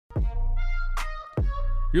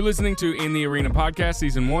You're listening to In the Arena Podcast,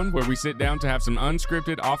 Season 1, where we sit down to have some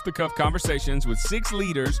unscripted, off-the-cuff conversations with 6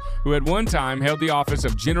 leaders who at one time held the office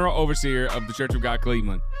of General Overseer of the Church of God,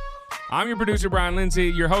 Cleveland. I'm your producer, Brian Lindsay.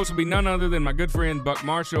 Your host will be none other than my good friend, Buck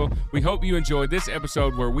Marshall. We hope you enjoyed this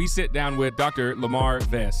episode where we sit down with Dr. Lamar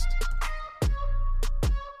Vest.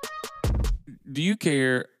 Do you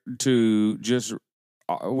care to just,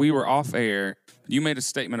 we were off air, you made a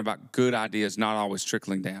statement about good ideas not always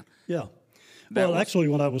trickling down. Yeah. Actually,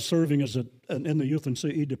 when I was serving in the Youth and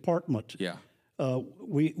CE department,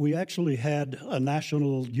 we actually had a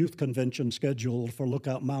national youth convention scheduled for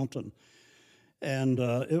Lookout Mountain. And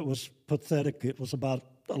it was pathetic. It was about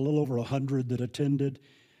a little over 100 that attended.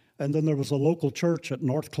 And then there was a local church at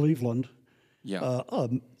North Cleveland,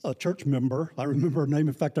 a church member. I remember her name.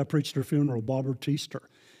 In fact, I preached her funeral, Barbara Teester.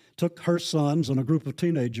 Took her sons and a group of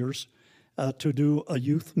teenagers to do a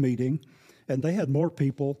youth meeting. And they had more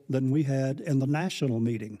people than we had in the national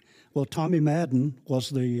meeting. Well, Tommy Madden was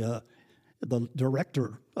the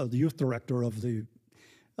director, the youth director of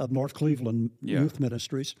North Cleveland Youth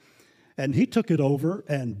Ministries. And he took it over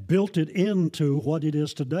and built it into what it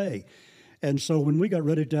is today. And so when we got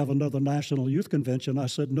ready to have another national youth convention, I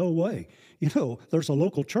said, no way. You know, there's a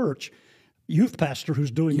local church youth pastor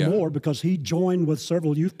who's doing more because he joined with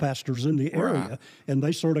several youth pastors in the area, and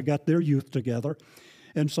they sort of got their youth together.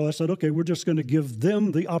 And so I said, okay, we're just going to give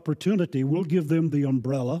them the opportunity. We'll give them the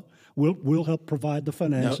umbrella. We'll help provide the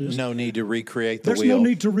finances. No need to recreate the There's wheel. no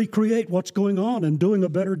need to recreate what's going on and doing a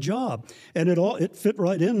better job. And it fit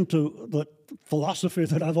right into the philosophy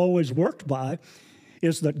that I've always worked by,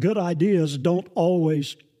 is that good ideas don't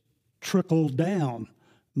always trickle down.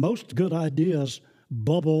 Most good ideas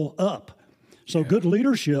bubble up. So good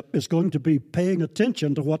leadership is going to be paying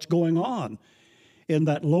attention to what's going on in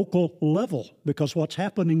that local level, because what's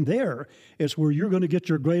happening there is where you're going to get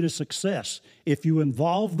your greatest success if you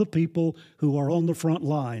involve the people who are on the front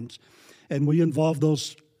lines. And we involved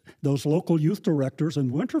those local youth directors, and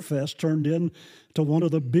Winterfest turned into one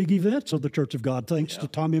of the big events of the Church of God, thanks to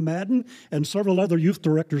Tommy Madden and several other youth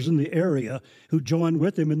directors in the area who joined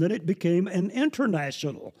with him, and then it became an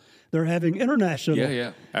international. They're having international.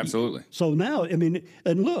 Yeah, absolutely. So now, I mean,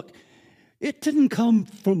 and look, it didn't come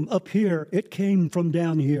from up here. It came from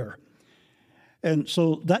down here. And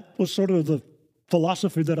so that was sort of the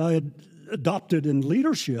philosophy that I had adopted in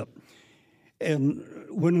leadership. And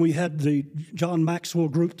when we had the John Maxwell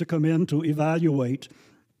group to come in to evaluate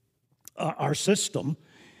our system,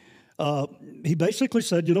 he basically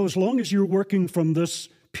said, you know, as long as you're working from this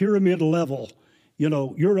pyramid level, you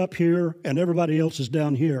know, you're up here and everybody else is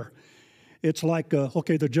down here. It's like,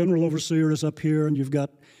 okay, the general overseer is up here and you've got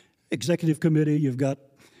executive committee, you've got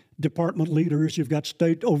department leaders, you've got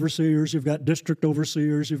state overseers, you've got district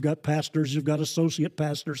overseers, you've got pastors, you've got associate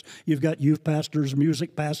pastors, you've got youth pastors,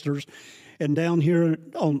 music pastors, and down here,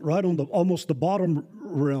 right on almost the bottom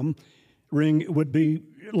ring would be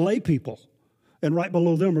lay people, and right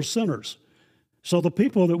below them are sinners. So the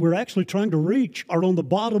people that we're actually trying to reach are on the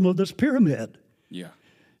bottom of this pyramid. Yeah.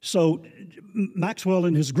 So Maxwell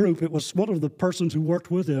and his group, it was one of the persons who worked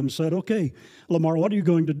with him, said, okay, Lamar, what are you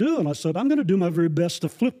going to do? And I said, I'm going to do my very best to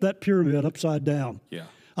flip that pyramid upside down. Yeah.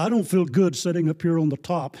 I don't feel good sitting up here on the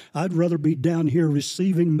top. I'd rather be down here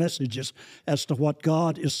receiving messages as to what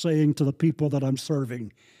God is saying to the people that I'm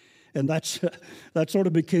serving. And that sort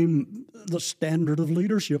of became the standard of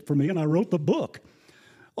leadership for me. And I wrote the book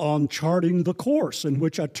on charting the course, in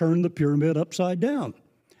which I turned the pyramid upside down.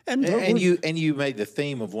 And you made the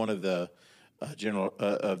theme of one of the General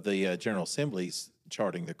Assembly's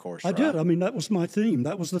charting the course. I did. I mean, that was my theme.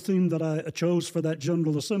 That was the theme that I chose for that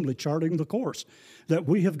General Assembly, charting the course. That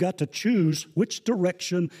we have got to choose which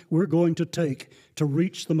direction we're going to take to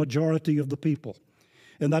reach the majority of the people.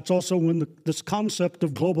 And that's also when this concept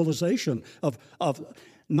of globalization, of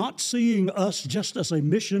not seeing us just as a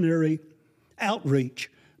missionary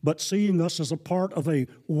outreach, but seeing us as a part of a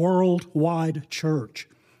worldwide church.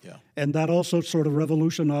 Yeah. And that also sort of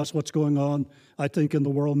revolutionized what's going on, I think, in the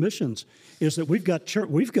world missions, is that we've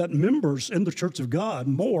got members in the Church of God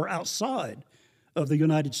more outside of the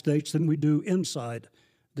United States than we do inside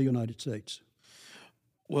the United States.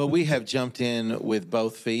 Well, we have jumped in with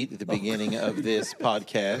both feet at the beginning of this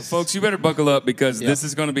podcast. Folks, you better buckle up, because this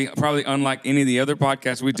is going to be probably unlike any of the other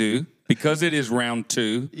podcasts we do, because it is round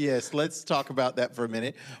 2. Yes, let's talk about that for a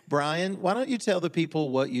minute. Brian, why don't you tell the people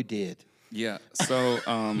what you did? Yeah. So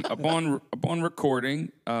upon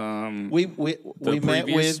recording, we met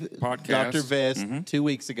with podcast, Dr. Vest 2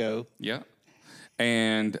 weeks ago. Yeah.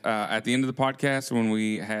 And at the end of the podcast, when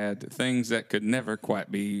we had things that could never quite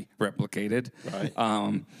be replicated,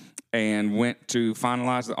 right. and went to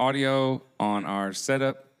finalize the audio on our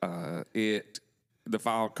setup. The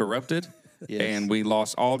file corrupted. Yes. And we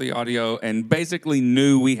lost all the audio and basically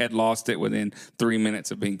knew we had lost it within 3 minutes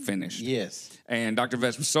of being finished. Yes. And Dr.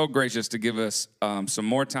 Vest was so gracious to give us some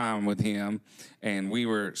more time with him, and we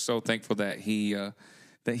were so thankful that he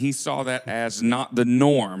saw that as not the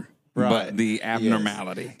norm, but the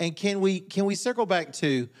abnormality. Yes. And can we circle back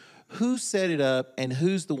to who set it up and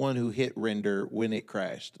who's the one who hit render when it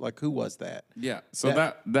crashed? Like, who was that? Yeah. So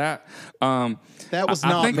that was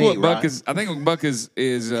not I think me, what Buck right? is. I think what Buck is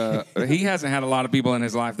he hasn't had a lot of people in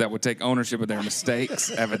his life that would take ownership of their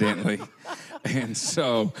mistakes, evidently, and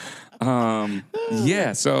so.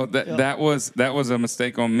 So that was a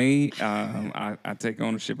mistake on me. I take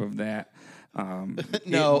ownership of that.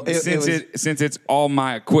 Since it's all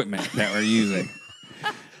my equipment that we're using.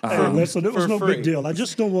 Hey, listen, it was no big deal. I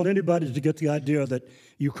just don't want anybody to get the idea that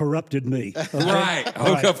you corrupted me. Okay? Right.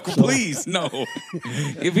 Right. Please, no.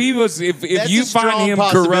 If you find him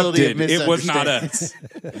corrupted, it was not us.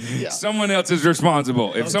 Yeah. Someone else is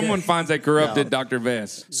responsible. If someone finds that corrupted Dr.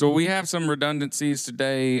 Vest. So we have some redundancies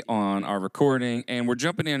today on our recording, and we're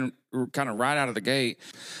jumping in kind of right out of the gate.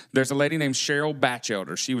 There's a lady named Cheryl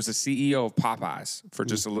Batchelder. She was the CEO of Popeyes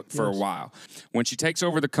for a while. When she takes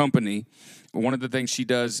over the company, one of the things she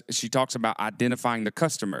does, she talks about identifying the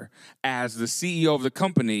customer. As the CEO of the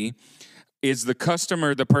company, is the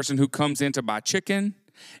customer the person who comes in to buy chicken?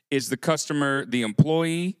 Is the customer the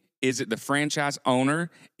employee? Is it the franchise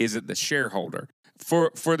owner? Is it the shareholder?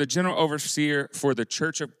 For the general overseer, for the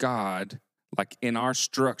Church of God, like in our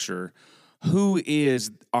structure, who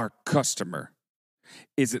is our customer?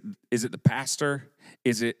 Is it the pastor?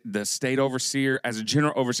 Is it the state overseer? As a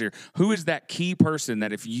general overseer, who is that key person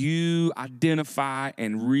that if you identify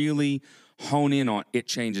and really hone in on, it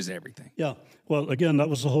changes everything? Yeah. Well, again, that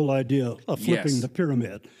was the whole idea of flipping the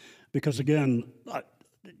pyramid. Because, again,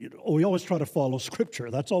 we always try to follow Scripture.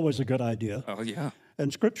 That's always a good idea. Oh, yeah.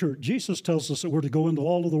 And Scripture, Jesus tells us that we're to go into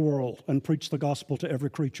all of the world and preach the gospel to every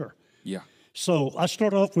creature. Yeah. So I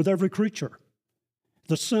start off with every creature.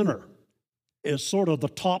 The sinner is sort of the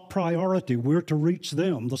top priority. We're to reach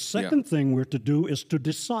them. The second thing we're to do is to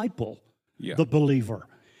disciple the believer.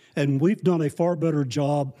 And we've done a far better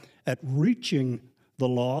job at reaching the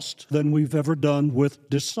lost than we've ever done with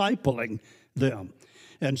discipling them.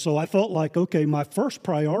 And so I felt like, okay, my first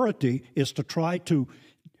priority is to try to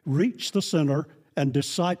reach the sinner and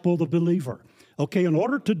disciple the believer. Okay, in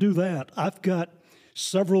order to do that, I've got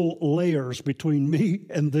several layers between me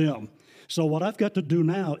and them. So what I've got to do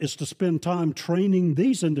now is to spend time training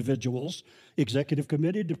these individuals, executive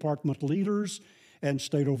committee, department leaders, and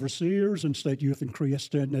state overseers and state youth and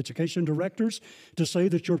Christian education directors, to say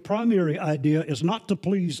that your primary idea is not to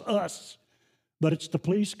please us, but it's to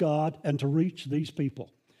please God and to reach these people.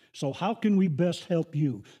 So how can we best help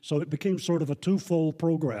you? So it became sort of a twofold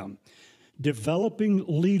program, developing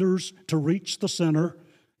leaders to reach the sinner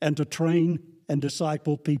and to train and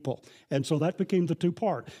disciple people. And so that became the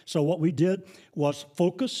two-part. So what we did was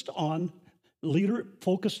focused on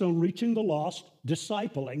reaching the lost,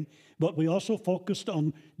 discipling, but we also focused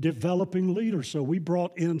on developing leaders. So we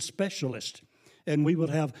brought in specialists, and we would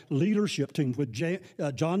have leadership teams with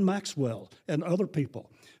John Maxwell and other people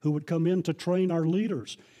who would come in to train our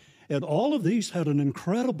leaders. And all of these had an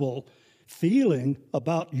incredible feeling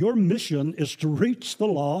about your mission is to reach the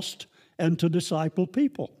lost and to disciple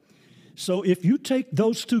people. So if you take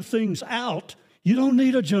those two things out, you don't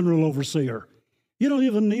need a general overseer. You don't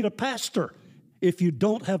even need a pastor if you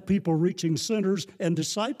don't have people reaching sinners and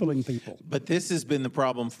discipling people. But this has been the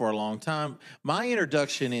problem for a long time. My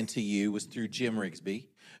introduction into you was through Jim Rigsby,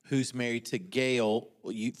 who's married to Gail,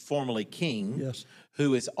 formerly King,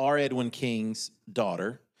 who is R. Edwin King's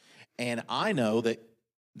daughter. And I know that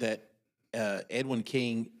Edwin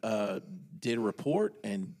King did a report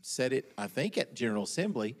and said it, I think, at General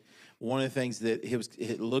Assembly. One of the things that he was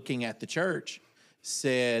looking at the church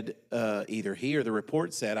said, either he or the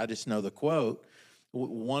report said, I just know the quote,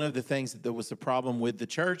 one of the things that was the problem with the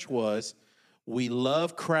church was we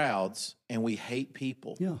love crowds and we hate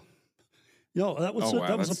people. Yeah. That was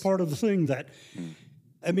a part of the thing that,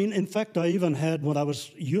 I mean, in fact, I even had, when I was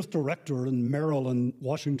youth director in Maryland,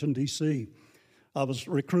 Washington, D.C., I was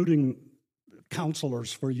recruiting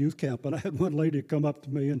counselors for youth camp, and I had one lady come up to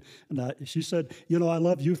me, and she said, I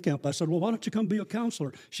love youth camp. I said, well, why don't you come be a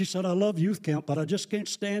counselor? She said, I love youth camp, but I just can't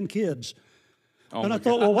stand kids. And I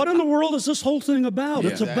thought, well, what in the world is this whole thing about?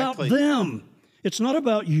 It's about them. It's not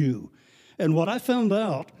about you. And what I found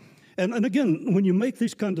out, And again, when you make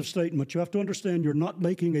these kinds of statements, you have to understand you're not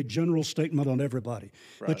making a general statement on everybody,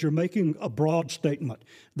 but you're making a broad statement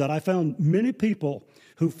that I found many people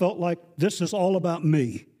who felt like this is all about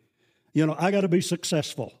me. You know, I got to be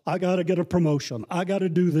successful. I got to get a promotion. I got to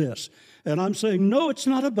do this. And I'm saying, no, it's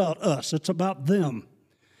not about us. It's about them.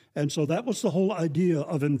 And so that was the whole idea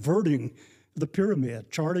of inverting the pyramid,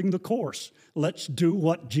 charting the course. Let's do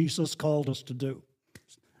what Jesus called us to do.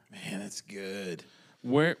 Man, that's good.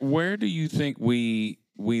 Where do you think we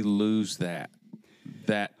lose that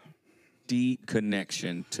deep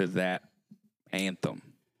connection to that anthem?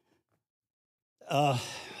 And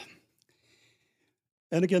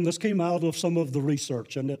again, this came out of some of the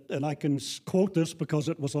research, and I can quote this because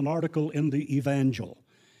it was an article in the Evangel,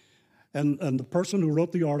 and the person who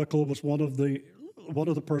wrote the article was one of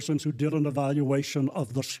the persons who did an evaluation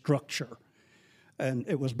of the structure, and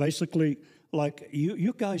it was basically like,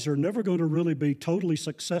 you guys are never going to really be totally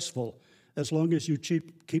successful as long as you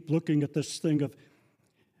keep looking at this thing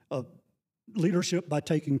of leadership by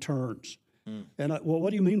taking turns. And well, what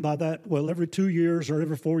do you mean by that? Well, every 2 years or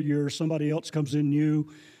every 4 years, somebody else comes in new,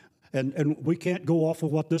 and we can't go off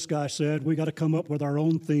of what this guy said. We got to come up with our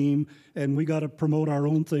own theme, and we got to promote our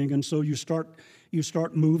own thing. And so you start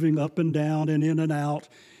moving up and down and in and out,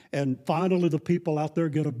 and finally the people out there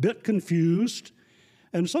get a bit confused.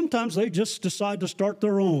 And sometimes they just decide to start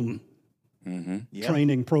their own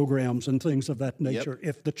training programs and things of that nature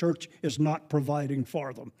if the church is not providing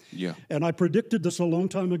for them. Yeah. And I predicted this a long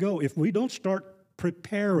time ago. If we don't start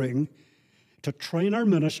preparing to train our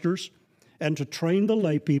ministers and to train the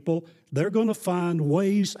lay people, they're going to find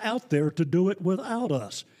ways out there to do it without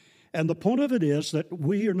us. And the point of it is that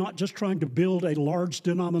we are not just trying to build a large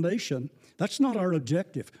denomination. That's not our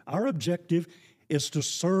objective. Our objective is to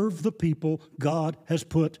serve the people God has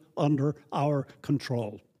put under our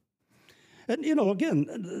control. And, you know, again,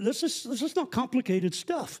 this is not complicated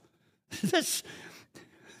stuff.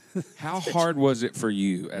 How hard was it for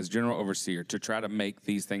you as general overseer to try to make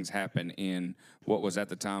these things happen in what was at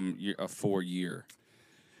the time a 4-year?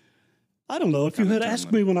 I don't know. If you had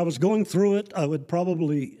asked me when I was going through it, I would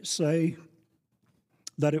probably say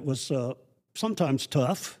that it was sometimes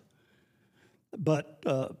tough. But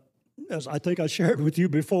as I think I shared with you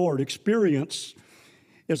before, experience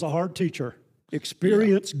is a hard teacher.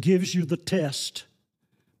 Experience gives you the test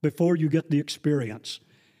before you get the experience.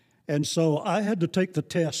 And so I had to take the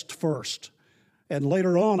test first. And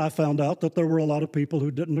later on, I found out that there were a lot of people who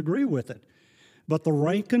didn't agree with it. But the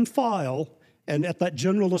rank and file, and at that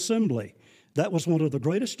General Assembly, that was one of the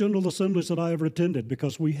greatest General Assemblies that I ever attended,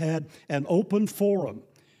 because we had an open forum.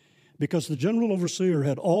 Because the General Overseer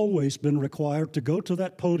had always been required to go to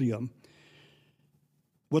that podium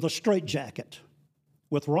with a straitjacket,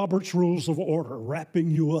 with Robert's Rules of Order wrapping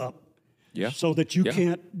you up so that you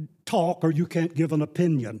can't talk or you can't give an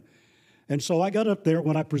opinion. And so I got up there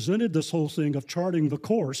when I presented this whole thing of charting the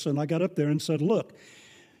course, and I got up there and said, look,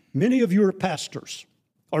 many of you are pastors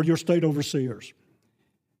or you're state overseers.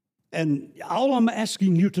 And all I'm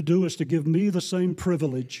asking you to do is to give me the same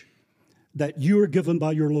privilege that you are given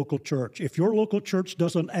by your local church. If your local church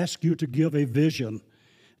doesn't ask you to give a vision,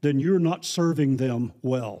 then you're not serving them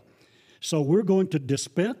well. So we're going to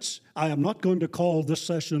dispense. I am not going to call this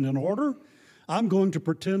session in order. I'm going to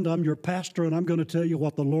pretend I'm your pastor, and I'm going to tell you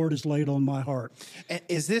what the Lord has laid on my heart. And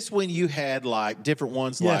is this when you had like different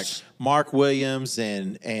ones like Mark Williams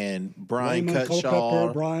and Brian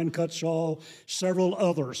Cutshaw? Brian Cutshaw, several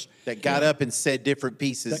others. That got up and said different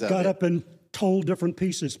pieces of it. That got up and told different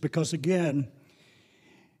pieces, because again,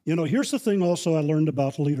 you know, here's the thing also I learned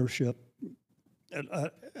about leadership. And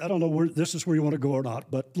I don't know where this is where you want to go or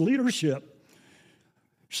not, but leadership,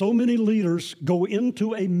 so many leaders go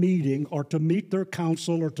into a meeting or to meet their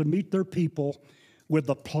council or to meet their people with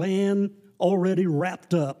the plan already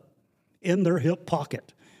wrapped up in their hip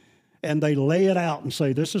pocket. And they lay it out and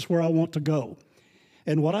say, this is where I want to go.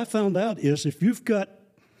 And what I found out is if you've got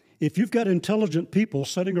intelligent people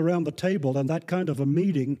sitting around the table in that kind of a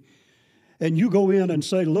meeting, and you go in and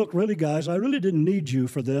say, look, really, guys, I really didn't need you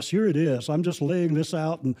for this. Here it is. I'm just laying this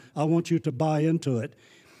out, and I want you to buy into it.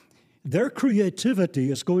 Their creativity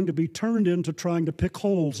is going to be turned into trying to pick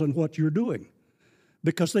holes in what you're doing,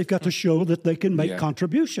 because they've got to show that they can make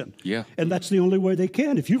contribution. Yeah. And that's the only way they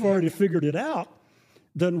can. If you've already figured it out,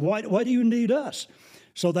 then why do you need us?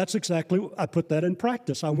 So that's exactly, I put that in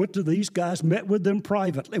practice. I went to these guys, met with them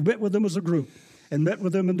privately, met with them as a group, and met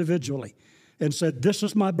with them individually, and said, this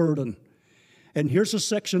is my burden. And here's a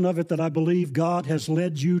section of it that I believe God has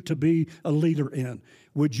led you to be a leader in.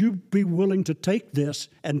 Would you be willing to take this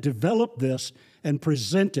and develop this and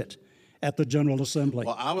present it at the General Assembly?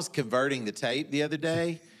 Well, I was converting the tape the other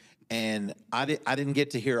day, And I didn't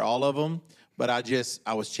get to hear all of them, but I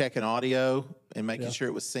was checking audio and making sure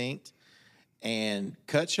it was synced. And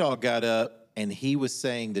Cutshaw got up and he was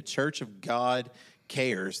saying the Church of God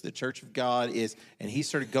cares. The Church of God is, and he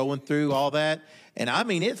started going through all that. And I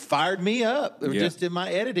mean, it fired me up just in my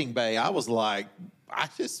editing bay. I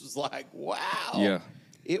just was like, wow. Yeah.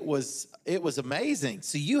 It was amazing.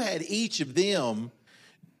 So you had each of them.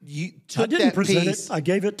 You took I didn't that present piece, it. I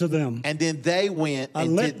gave it to them. and then they went. I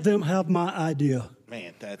let them have my idea.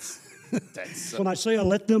 Man, that's when I say I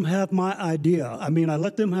let them have my idea, I mean I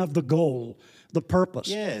let them have the goal, the purpose.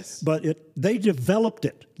 Yes. But they developed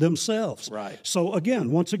it themselves. Right. So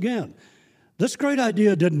once again, this great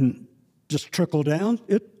idea didn't just trickle down.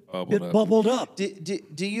 It bubbled up.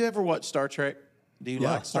 Do you ever watch Star Trek? Do you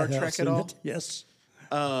like Star Trek at all? Yes.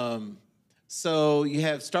 So you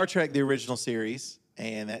have Star Trek, the original series,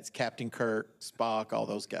 and that's Captain Kirk, Spock, all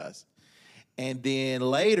those guys. And then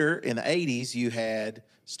later in the 80s, you had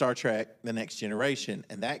Star Trek, The Next Generation,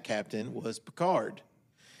 and that captain was Picard.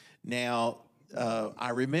 Now, I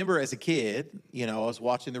remember as a kid, I was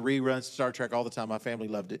watching the reruns of Star Trek all the time. My family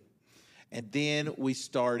loved it. And then we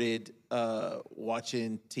started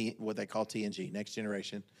watching what they call TNG, Next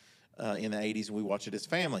Generation, in the 80s, and we watched it as a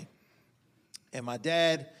family. And my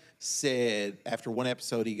dad said, after one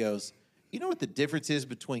episode, he goes, you know what the difference is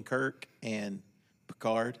between Kirk and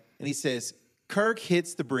Picard? And he says, Kirk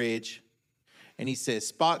hits the bridge, and he says,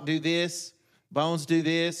 Spock, do this, Bones, do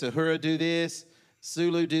this, Uhura, do this,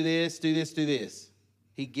 Sulu, do this, do this, do this.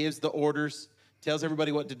 He gives the orders, tells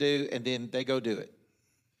everybody what to do, and then they go do it.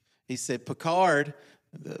 He said, Picard,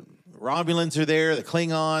 the Romulans are there, the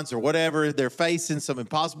Klingons or whatever, they're facing some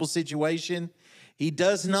impossible situation. He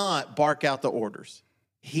does not bark out the orders.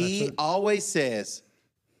 He always says,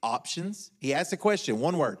 options. He asks a question,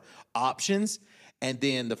 one word, options, and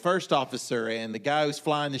then the first officer and the guy who's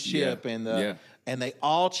flying the ship and they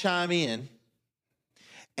all chime in,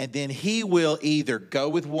 and then he will either go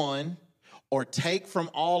with one or take from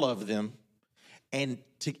all of them and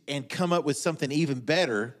come up with something even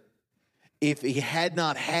better if he had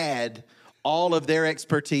not had all of their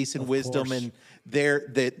expertise and wisdom and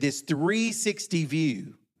this 360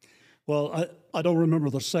 view. Well, I don't remember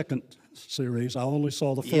the second series. I only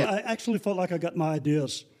saw the first. Yeah. I actually felt like I got my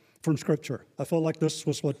ideas from Scripture. I felt like this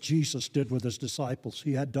was what Jesus did with his disciples.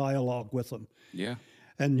 He had dialogue with them. Yeah.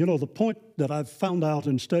 And, the point that I've found out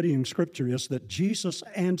in studying Scripture is that Jesus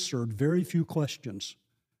answered very few questions.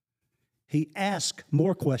 He asked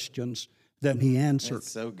more questions than he answered.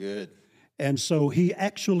 That's so good. And so he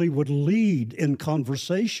actually would lead in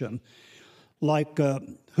conversation like,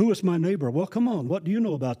 who is my neighbor? Well, come on, what do you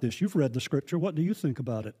know about this? You've read the Scripture. What do you think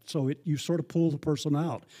about it? So you sort of pull the person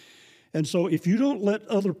out. And so if you don't let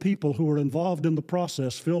other people who are involved in the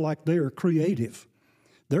process feel like they are creative,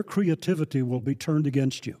 their creativity will be turned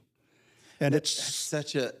against you. And that's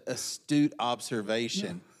such an astute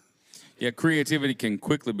observation. Yeah, creativity can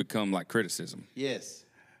quickly become like criticism. Yes.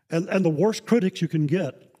 And the worst critics you can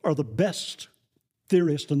get are the best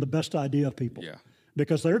theorists and the best idea people. Yeah.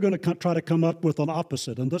 Because they're going to try to come up with an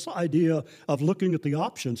opposite. And this idea of looking at the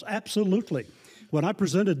options, absolutely. When I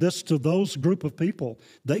presented this to those group of people,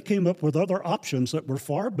 they came up with other options that were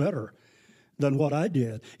far better than what I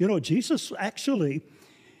did. Jesus actually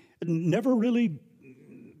never really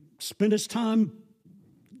spent his time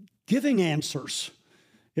giving answers.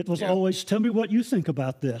 It was always, tell me what you think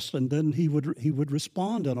about this, and then he would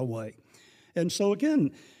respond in a way. And so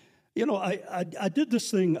again, I did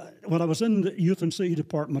this thing when I was in the youth and CE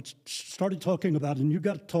department, started talking about, and you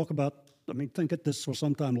got to talk about, this was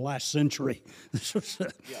sometime last century.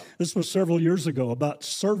 This was several years ago, about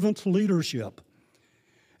servant leadership.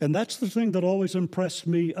 And that's the thing that always impressed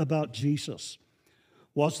me about Jesus,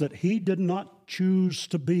 was that he did not choose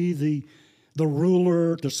to be the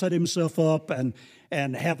ruler, to set himself up and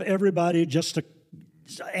have everybody just to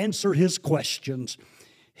answer his questions.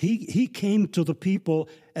 He came to the people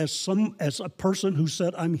as a person who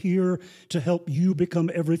said, I'm here to help you become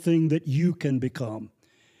everything that you can become.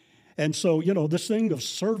 And so, this thing of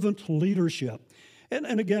servant leadership.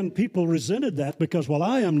 And again, people resented that because,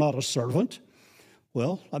 I am not a servant.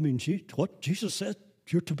 Well, what Jesus said,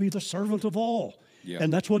 you're to be the servant of all. Yeah.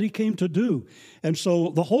 And that's what he came to do. And so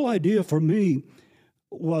the whole idea for me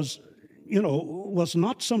was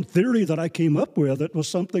not some theory that I came up with. It was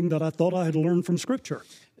something that I thought I had learned from Scripture.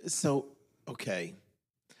 So, okay.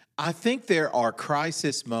 I think there are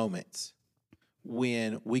crisis moments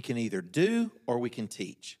when we can either do or we can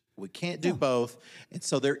teach. We can't do both. And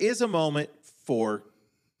so there is a moment for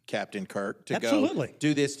Captain Kirk to go,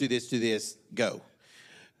 do this, do this, do this, go.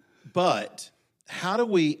 But how do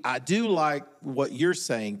we, I do like what you're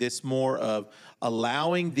saying, this more of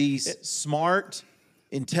allowing these smart,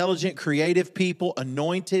 intelligent, creative people,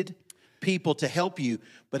 anointed people to help you,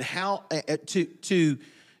 but how to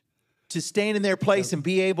stand in their place and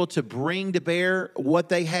be able to bring to bear what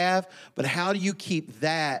they have, but how do you keep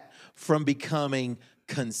that from becoming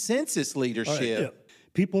consensus leadership?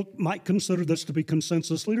 People might consider this to be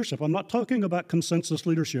consensus leadership. I'm not talking about consensus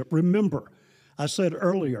leadership. Remember, I said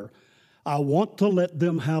earlier, I want to let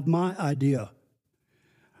them have my idea.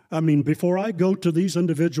 I mean, before I go to these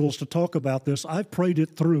individuals to talk about this, I've prayed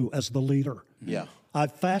it through as the leader. Yeah.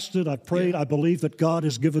 I've fasted, I've prayed, I believe that God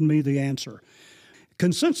has given me the answer.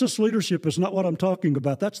 Consensus leadership is not what I'm talking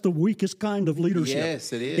about. That's the weakest kind of leadership.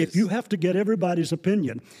 Yes, it is. If you have to get everybody's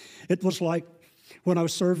opinion. It was like when I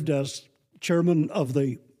served as chairman of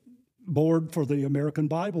the board for the American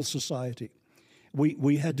Bible Society.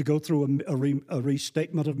 We had to go through a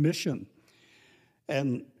restatement of mission.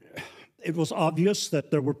 And it was obvious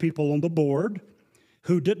that there were people on the board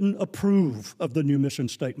who didn't approve of the new mission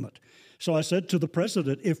statement. So I said to the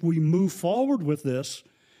president, if we move forward with this,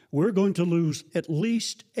 we're going to lose at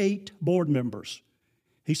least 8 board members.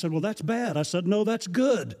 He said, well, that's bad. I said, no, that's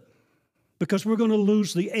good, because we're going to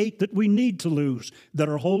lose the 8 that we need to lose that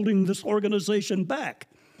are holding this organization back.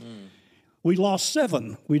 We lost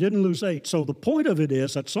 7. We didn't lose 8. So the point of it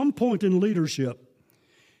is, at some point in leadership,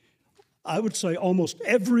 I would say almost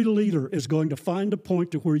every leader is going to find a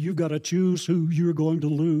point to where you've got to choose who you're going to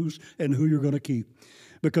lose and who you're going to keep.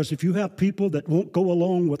 Because if you have people that won't go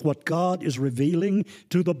along with what God is revealing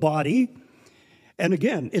to the body, and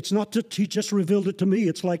again, it's not that he just revealed it to me.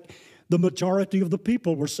 It's like the majority of the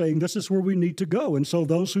people were saying this is where we need to go. And so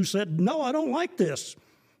those who said, no, I don't like this,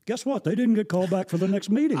 guess what? They didn't get called back for the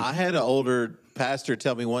next meeting. I had an older pastor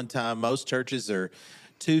tell me one time, most churches are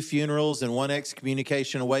 2 funerals and 1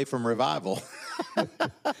 excommunication away from revival.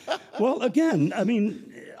 Well, again, I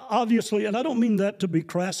mean, obviously, and I don't mean that to be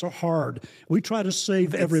crass or hard. We try to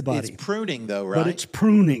save everybody. It's pruning, though, right? But it's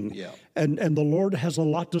pruning. Yeah. And the Lord has a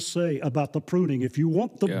lot to say about the pruning. If you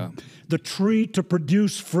want the tree to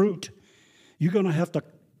produce fruit, you're going to have to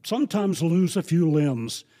sometimes lose a few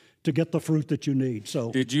limbs to get the fruit that you need.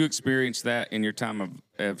 So, did you experience that in your time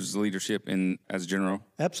of leadership as general?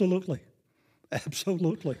 Absolutely.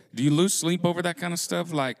 Absolutely. Do you lose sleep over that kind of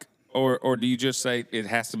stuff? Like, or do you just say it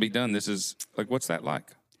has to be done? This is like, what's that like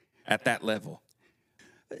at that level?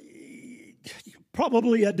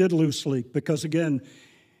 Probably I did lose sleep because, again,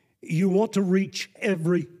 you want to reach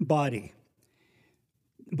everybody.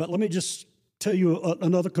 But let me just tell you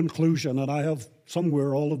another conclusion, and I have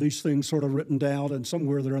somewhere all of these things sort of written down, and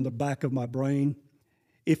somewhere they're in the back of my brain.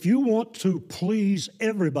 If you want to please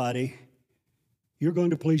everybody, you're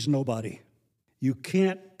going to please nobody. You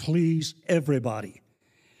can't please everybody.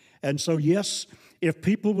 And so, yes, if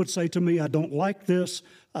people would say to me, I don't like this,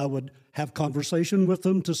 I would have conversation with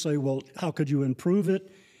them to say, well, how could you improve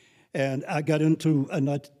it? And I got into, and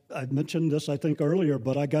I mentioned this, I think, earlier,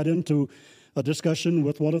 but I got into a discussion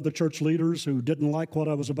with one of the church leaders who didn't like what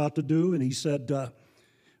I was about to do, and he said,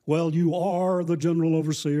 well, you are the general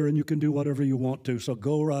overseer, and you can do whatever you want to, so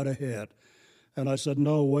go right ahead. And I said,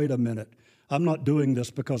 no, wait a minute. I'm not doing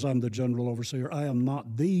this because I'm the general overseer. I am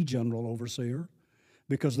not the general overseer,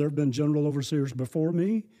 because there have been general overseers before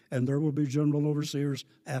me, and there will be general overseers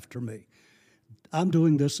after me. I'm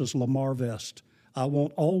doing this as Lamar Vest. I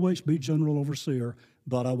won't always be general overseer,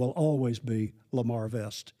 but I will always be Lamar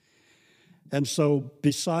Vest. And so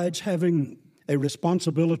besides having a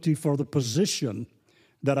responsibility for the position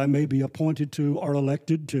that I may be appointed to or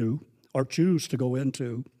elected to or choose to go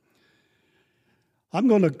into, I'm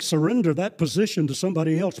going to surrender that position to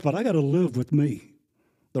somebody else, but I got to live with me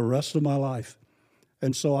the rest of my life.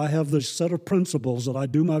 And so I have this set of principles that I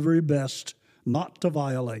do my very best not to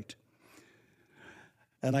violate.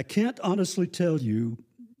 And I can't honestly tell you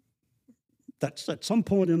that at some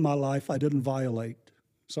point in my life I didn't violate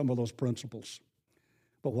some of those principles.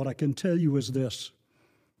 But what I can tell you is this: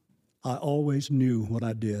 I always knew what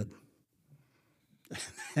I did.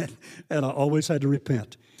 And I always had to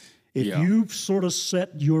repent. If you sort of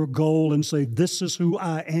set your goal and say, this is who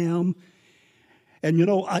I am, and you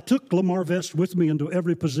know, I took Lamar Vest with me into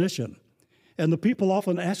every position. And the people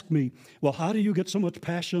often ask me, well, how do you get so much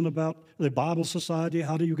passion about the Bible Society?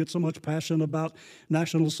 How do you get so much passion about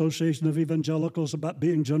National Association of Evangelicals, about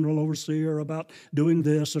being general overseer, about doing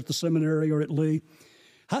this at the seminary or at Lee?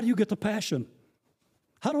 How do you get the passion?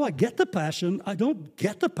 How do I get the passion? I don't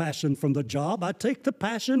get the passion from the job. I take the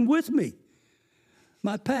passion with me.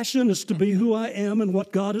 My passion is to be who I am and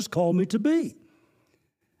what God has called me to be.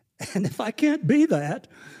 And if I can't be that,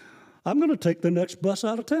 I'm going to take the next bus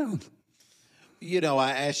out of town.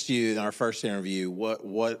 I asked you in our first interview,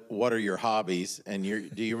 what are your hobbies? And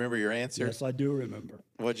do you remember your answer? Yes, I do remember.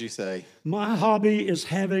 What'd you say? My hobby is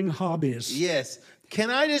having hobbies. Yes. Can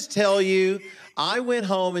I just tell you, I went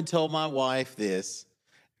home and told my wife this,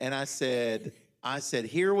 and I said,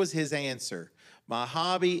 here was his answer. My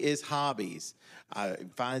hobby is hobbies. I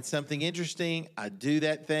find something interesting, I do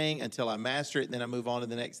that thing until I master it, and then I move on to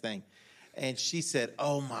the next thing. And she said,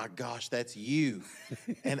 oh my gosh, that's you.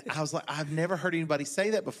 And I was like, I've never heard anybody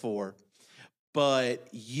say that before. But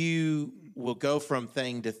you will go from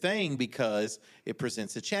thing to thing because it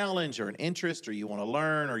presents a challenge or an interest, or you want to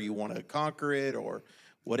learn, or you want to conquer it, or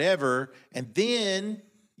whatever. And then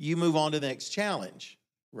you move on to the next challenge,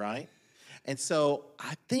 right? And so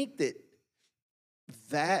I think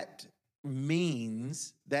that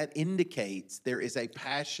indicates there is a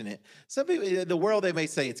passionate, some people in the world, they may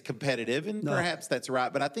say it's competitive, and perhaps that's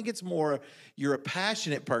right, but I think it's more you're a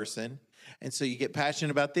passionate person, and so you get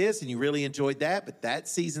passionate about this and you really enjoyed that, but that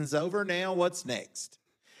season's over. Now what's next?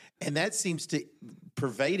 And that seems to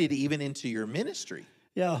pervade it even into your ministry.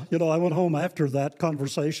 Yeah, I went home after that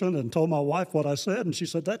conversation and told my wife what I said, and she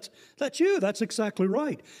said, that's you. That's exactly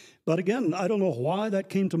right. But again, I don't know why that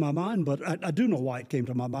came to my mind, but I do know why it came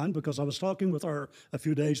to my mind, because I was talking with her a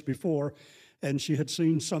few days before, and she had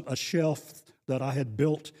seen a shelf that I had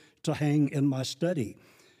built to hang in my study.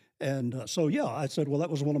 And so I said, well, that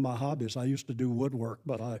was one of my hobbies. I used to do woodwork,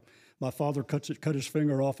 but my father cut his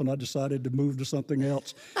finger off, and I decided to move to something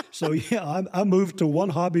else. So, I moved to one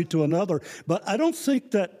hobby to another. But I don't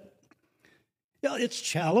think that, it's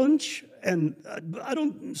challenge, and I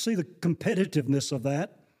don't see the competitiveness of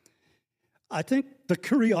that. I think the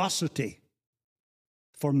curiosity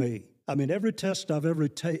for me. I mean, every test I've ever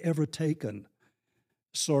taken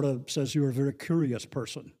sort of says you're a very curious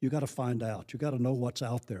person. You got to find out. You got to know what's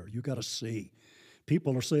out there. You got to see.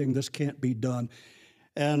 People are saying this can't be done.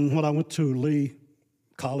 And when I went to Lee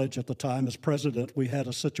College at the time as president, we had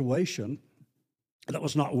a situation that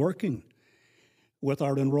was not working with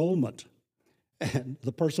our enrollment. And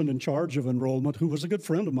the person in charge of enrollment, who was a good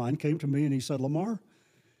friend of mine, came to me and he said, Lamar,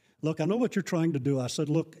 look, I know what you're trying to do. I said,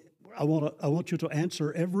 look, I want you to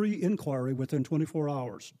answer every inquiry within 24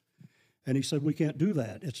 hours. And he said, we can't do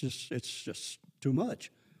that. It's just too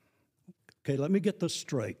much. Okay, let me get this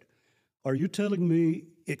straight. Are you telling me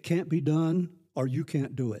it can't be done or you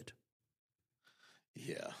can't do it?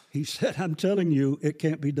 Yeah. He said, I'm telling you it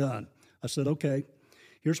can't be done. I said, okay,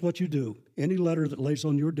 here's what you do. Any letter that lays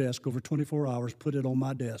on your desk over 24 hours, put it on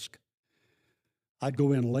my desk. I'd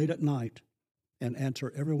go in late at night and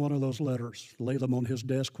answer every one of those letters, lay them on his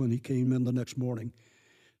desk when he came in the next morning.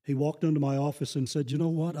 He walked into my office and said, you know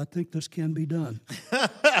what? I think this can be done.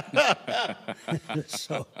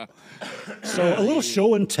 So a little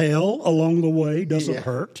show and tell along the way doesn't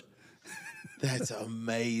hurt. That's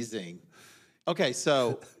amazing. Okay,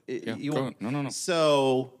 so No.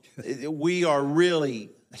 So we are really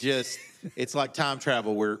just, it's like time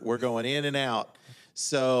travel. We're going in and out.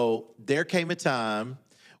 So there came a time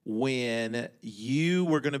when you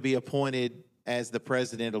were going to be appointed as the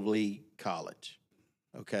president of Lee College.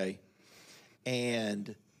 Okay.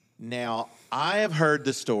 And now I have heard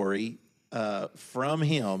the story from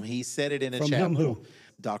him. He said it in a chapel. From him who?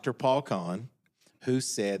 Dr. Paul Conn, who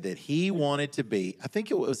said that he wanted to be, I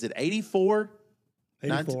think it was 84?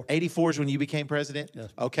 84. 84 is when you became president? Yes.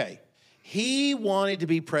 Okay. He wanted to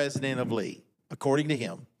be president of Lee, according to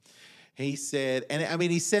him. He said, and I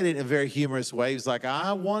mean, he said it in a very humorous way. He was like,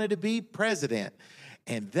 I wanted to be president,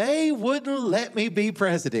 and they wouldn't let me be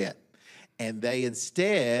president. And they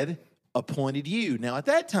instead appointed you. Now, at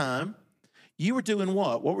that time, you were doing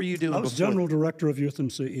what? What were you doing? I was general director of youth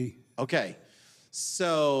and CE. Okay,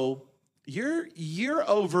 so you're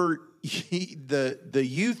over the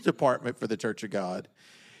youth department for the Church of God,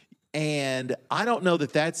 and I don't know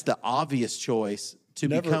that that's the obvious choice to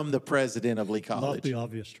become the president of Lee College. Not the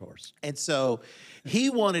obvious choice. And so he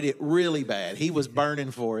wanted it really bad. He was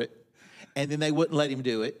burning for it, and then they wouldn't let him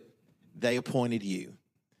do it. They appointed you.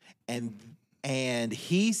 And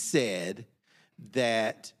he said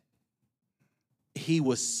that he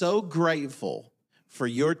was so grateful for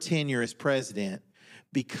your tenure as president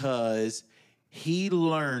because he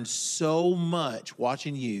learned so much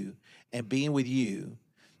watching you and being with you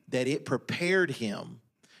that it prepared him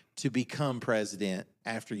to become president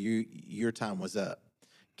after your time was up.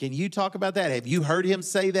 Can you talk about that? Have you heard him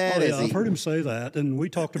say that? Oh, yeah, I've heard him say that, and we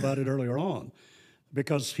talked about it earlier on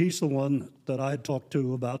because he's the one that I had talked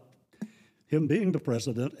to about him being the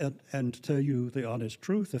president, and to tell you the honest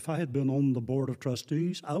truth, if I had been on the board of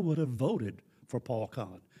trustees, I would have voted for Paul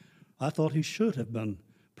Conn. I thought he should have been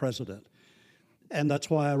president. And that's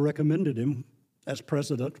why I recommended him as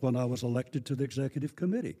president when I was elected to the executive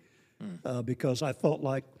committee, because I felt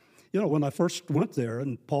like, when I first went there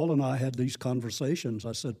and Paul and I had these conversations,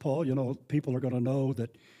 I said, Paul, people are going to know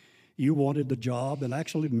that you wanted the job, and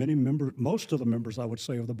actually most of the members, I would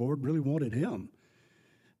say, of the board really wanted him.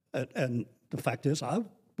 And the fact is, I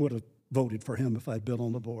would have voted for him if I'd been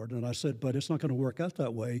on the board. And I said, but it's not going to work out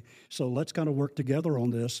that way, so let's kind of work together on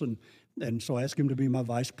this. And so I asked him to be my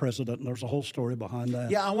vice president, and there's a whole story behind that.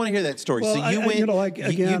 Yeah, I want to hear that story. Well, so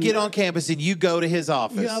you get on campus and you go to his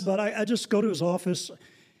office. Yeah, but I just go to his office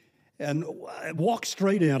and I walk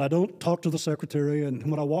straight in. I don't talk to the secretary. And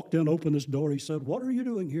when I walked in, opened his door, he said, what are you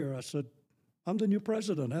doing here? I said, I'm the new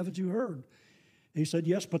president. Haven't you heard? He said,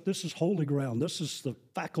 yes, but this is holy ground. This is the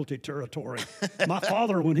faculty territory. My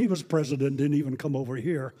father, when he was president, didn't even come over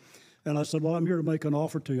here. And I said, well, I'm here to make an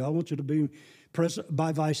offer to you. I want you to be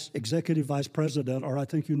executive vice president, or I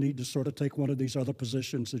think you need to sort of take one of these other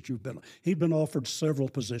positions that you've been. He'd been offered several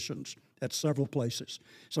positions at several places,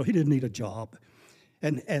 so he didn't need a job.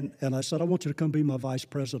 And I said, I want you to come be my vice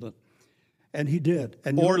president. And he did.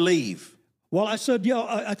 Or leave. Well, I said,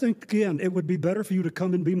 I think, again, it would be better for you to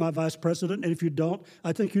come and be my vice president. And if you don't,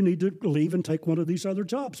 I think you need to leave and take one of these other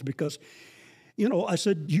jobs. Because, I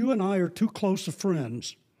said, you and I are too close of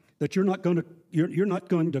friends that you're not going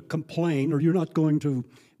to complain, or you're not going to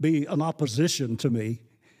be an opposition to me.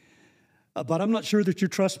 But I'm not sure that you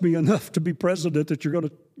trust me enough to be president that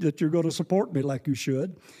you're going to support me like you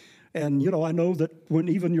should. And, I know that when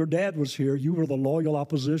even your dad was here, you were the loyal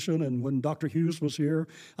opposition. And when Dr. Hughes was here,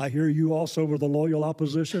 I hear you also were the loyal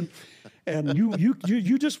opposition. And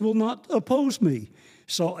you just will not oppose me.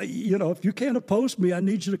 So, if you can't oppose me, I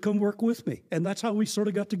need you to come work with me. And that's how we sort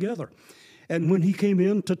of got together. And when he came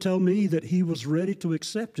in to tell me that he was ready to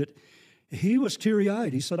accept it, he was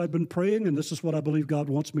teary-eyed. He said, I've been praying, and this is what I believe God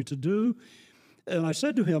wants me to do. And I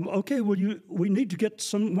said to him, okay, well, we need to get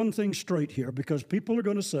one thing straight here, because people are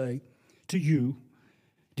going to say to you,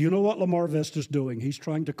 do you know what Lamar Vest is doing? He's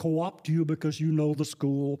trying to co-opt you because you know the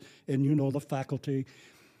school and you know the faculty.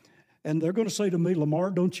 And they're going to say to me, Lamar,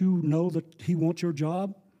 don't you know that he wants your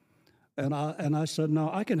job? And I said, no,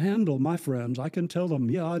 I can handle my friends. I can tell them,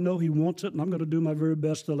 yeah, I know he wants it, and I'm going to do my very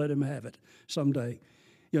best to let him have it someday,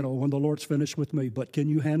 when the Lord's finished with me. But can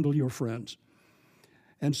you handle your friends?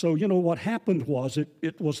 And so, what happened was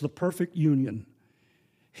it was the perfect union.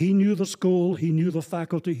 He knew the school, he knew the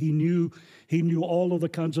faculty, he knew all of the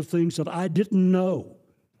kinds of things that I didn't know.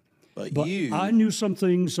 But I knew some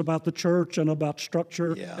things about the church and about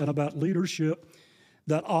structure and about leadership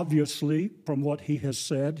that obviously, from what he has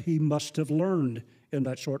said, he must have learned in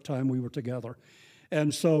that short time we were together.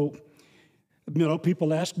 And so,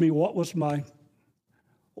 people ask me, what was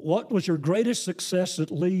your greatest success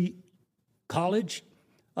at Lee College?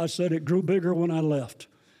 I said, it grew bigger when I left.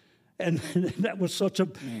 And that was such a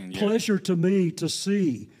pleasure to me to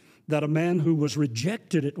see that a man who was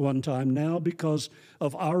rejected at one time now because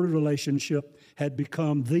of our relationship had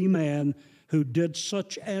become the man who did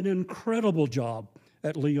such an incredible job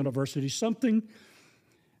at Lee University, something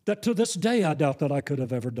that to this day I doubt that I could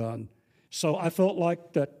have ever done. So I felt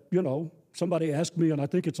like that, somebody asked me, and I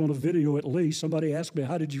think it's on a video at least, somebody asked me,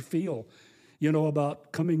 how did you feel?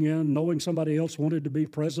 About coming in, knowing somebody else wanted to be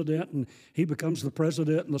president, and he becomes the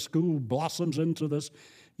president, and the school blossoms into this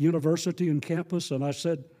university and campus. And I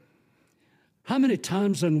said, how many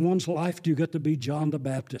times in one's life do you get to be John the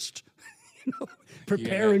Baptist?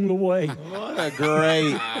 Preparing the way. What a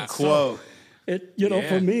great quote.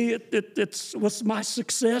 For me, it was my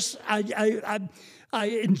success. I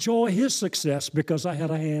enjoy his success because I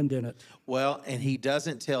had a hand in it. Well, and he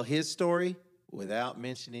doesn't tell his story without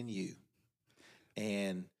mentioning you.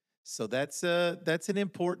 And so that's an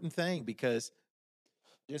important thing, because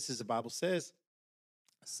just as the Bible says,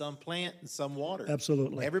 some plant and some water.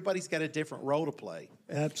 Absolutely. Everybody's got a different role to play.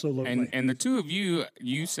 Absolutely. And the two of you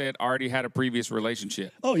said already had a previous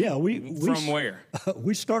relationship. Oh, yeah. From where?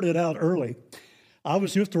 We started out early. I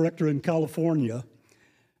was youth director in California,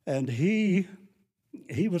 and he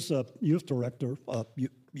was a youth director,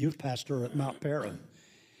 youth pastor at Mount Paran.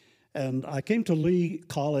 And I came to Lee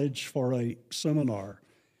College for a seminar,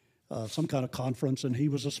 some kind of conference, and he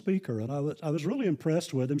was a speaker. And I was really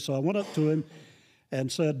impressed with him, so I went up to him and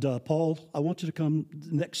said, Paul, I want you to come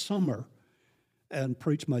next summer and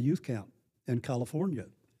preach my youth camp in California.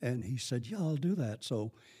 And he said, yeah, I'll do that.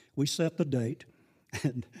 So we set the date,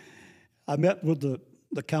 and I met with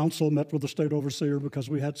the council, met with the state overseer, because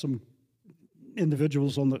we had some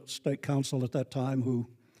individuals on the state council at that time who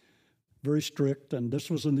very strict, and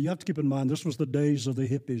this was you have to keep in mind, this was the days of the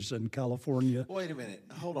hippies in California. Wait a minute,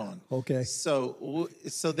 hold on. Okay. So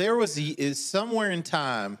there was somewhere in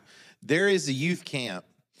time, There is a youth camp,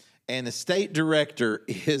 and the state director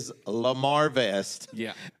is Lamar Vest.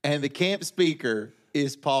 Yeah. And the camp speaker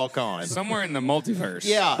is Paul Conn. Somewhere in the multiverse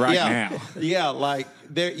right now. Yeah, like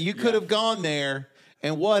there, you could have gone there.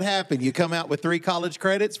 And what happened? You come out with 3 college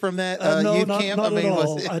credits from that no, youth not, camp? Not at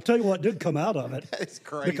all. I tell you what did come out of it. That's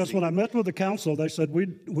crazy. Because when I met with the council, they said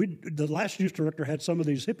the last youth director had some of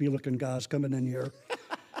these hippie-looking guys coming in here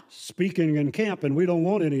speaking in camp, and we don't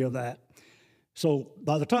want any of that. So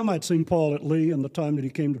by the time I'd seen Paul at Lee and the time that he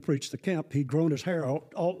came to preach the camp, he'd grown his hair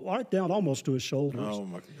right down almost to his shoulders. Oh,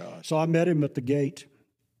 my gosh. So I met him at the gate,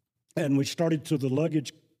 and we started to the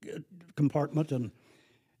luggage compartment,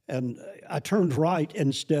 and I turned right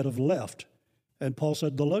instead of left. And Paul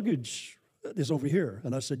said, the luggage is over here.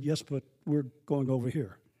 And I said, yes, but we're going over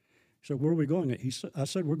here. He said, where are we going? I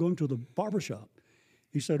said, we're going to the barbershop.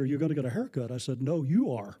 He said, are you going to get a haircut? I said, no,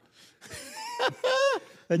 you are.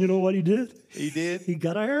 And you know what he did? He did? He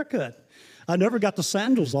got a haircut. I never got the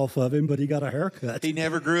sandals off of him, but he got a haircut. He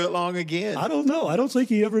never grew it long again. I don't know. I don't think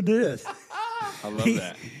he ever did. I love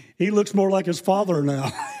that. He looks more like his father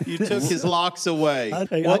now. You took his locks away.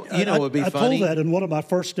 What would be funny? I told that in one of my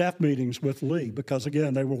first staff meetings with Lee because,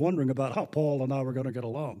 again, they were wondering about how Paul and I were going to get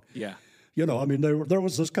along. Yeah. You know, I mean, there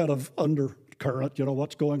was this kind of undercurrent, you know,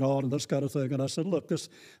 what's going on and this kind of thing. And I said, look, this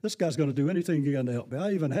guy's going to do anything he can to help me.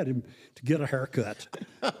 I even had him to get a haircut.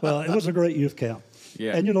 Well, it was a great youth camp.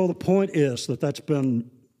 Yeah. And, you know, the point is that's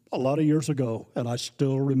been a lot of years ago, and I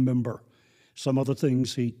still remember some of the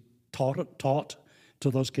things he taught to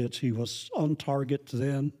those kids. He was on target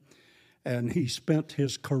then, and he spent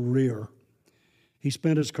his career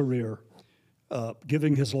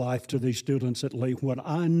giving his life to these students at Lee when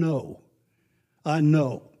I know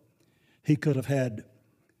he could have had.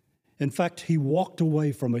 In fact, he walked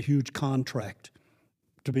away from a huge contract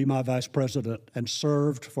to be my vice president and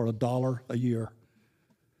served for $1 a year.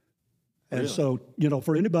 And Really? So, you know,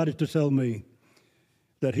 for anybody to tell me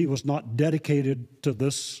that he was not dedicated to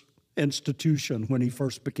this institution when he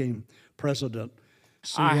first became president.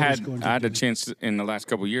 I had a chance in the last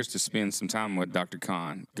couple of years to spend some time with Dr.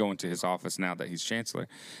 Conn, going to his office now that he's chancellor,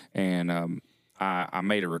 and I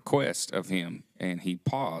made a request of him, and he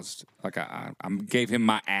paused. Like I gave him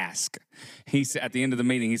my ask. He said at the end of the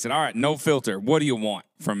meeting, he said, "All right, no filter. What do you want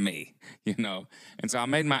from me?" You know, and so I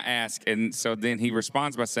made my ask, and so then he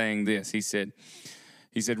responds by saying this. He said,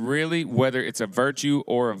 "Really, whether it's a virtue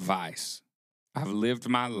or a vice, I've lived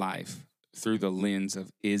my life through the lens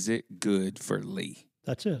of, is it good for Lee?"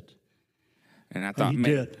 That's it. And I thought,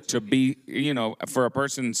 man, to be, you know, for a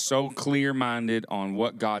person so clear-minded on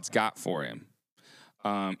what God's got for him,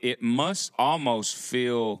 it must almost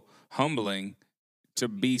feel humbling to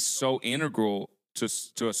be so integral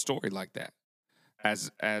to a story like that,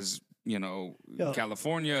 as you know,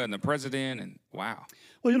 California and the president, and wow.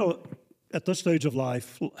 Well, you know, at this stage of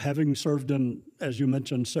life, having served in, as you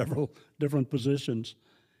mentioned, several different positions,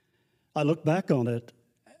 I look back on it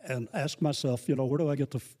and ask myself, you know, where do I get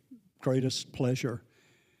the greatest pleasure?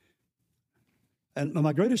 And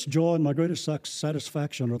my greatest joy and my greatest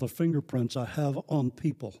satisfaction are the fingerprints I have on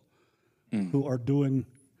people who are doing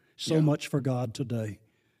so much for God today.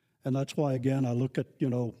 And that's why, again, I look at, you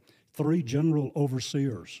know, 3 general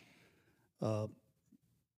overseers,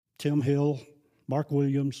 Tim Hill, Mark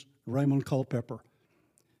Williams, Raymond Culpepper.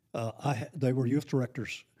 They were youth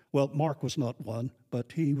directors. Well, Mark was not one,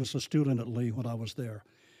 but he was a student at Lee when I was there.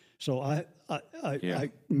 So I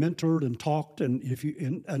mentored and talked,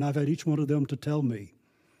 and I've had each one of them to tell me,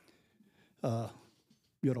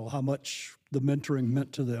 you know, how much the mentoring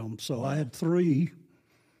meant to them. So I had 3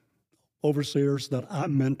 overseers that I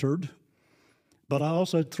mentored, but I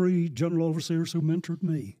also had 3 general overseers who mentored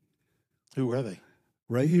me. Who were they?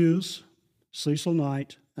 Ray Hughes, Cecil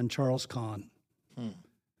Knight, and Charles Conn.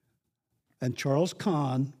 And Charles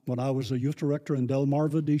Conn, when I was a youth director in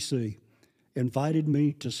Delmarva, D.C., invited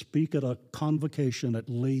me to speak at a convocation at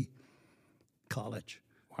Lee College.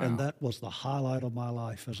 Wow. And that was the highlight of my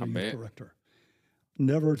life as a youth director.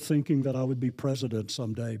 Never thinking that I would be president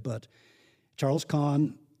someday, but Charles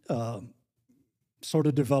Conn sort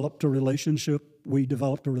of developed a relationship. We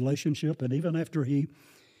developed a relationship, and even after he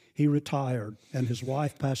retired and his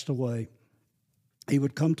wife passed away, he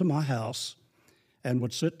would come to my house and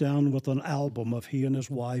would sit down with an album of he and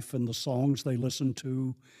his wife and the songs they listened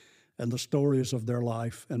to and the stories of their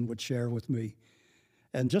life, and would share with me.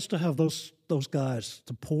 And just to have those guys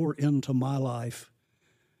to pour into my life,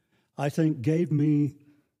 I think gave me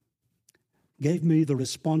the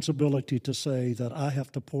responsibility to say that I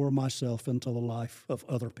have to pour myself into the life of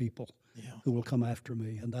other people who will come after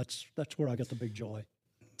me. And that's where I get the big joy.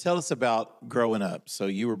 Tell us about growing up. So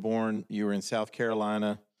you were in South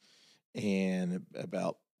Carolina. and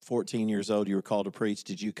about 14 years old, you were called to preach.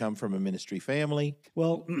 Did you come from a ministry family?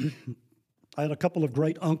 Well, I had a couple of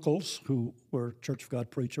great uncles who were Church of God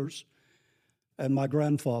preachers, and my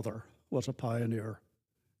grandfather was a pioneer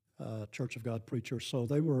Church of God preacher, so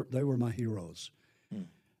they were my heroes.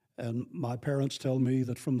 And my parents tell me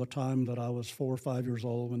that from the time that I was 4 or 5 years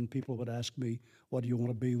old, when people would ask me, what do you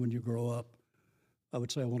want to be when you grow up? I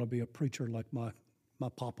would say I want to be a preacher like my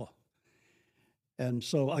papa. And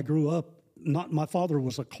so I grew up, my father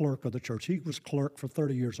was a clerk of the church. He was clerk for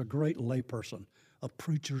 30 years, a great layperson, a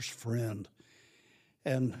preacher's friend,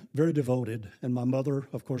 and very devoted. And my mother,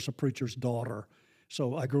 of course, a preacher's daughter.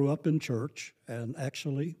 So I grew up in church and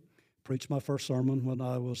actually preached my first sermon when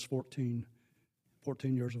I was 14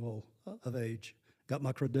 years of age. Got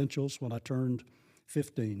my credentials when I turned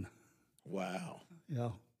 15. Wow. Yeah.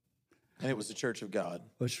 And it was the Church of God.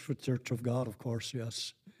 It was the Church of God, of course,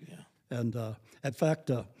 yes. Yeah. And in fact,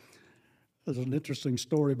 there's an interesting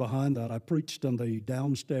story behind that. I preached in the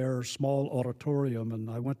downstairs small auditorium, and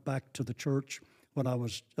I went back to the church when I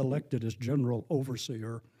was elected as general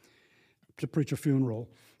overseer to preach a funeral.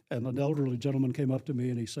 And an elderly gentleman came up to me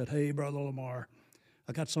and he said, "Hey, Brother Lamar,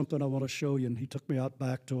 I got something I want to show you." And he took me out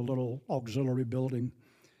back to a little auxiliary building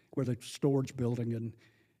where the storage building, and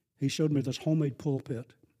he showed me this homemade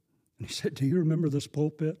pulpit. And he said, "Do you remember this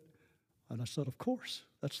pulpit?" And I said, "Of course.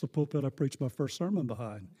 That's the pulpit I preached my first sermon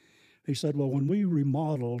behind." He said, "Well, when we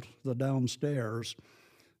remodeled the downstairs,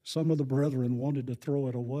 some of the brethren wanted to throw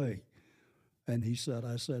it away." And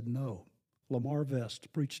I said, "No. Lamar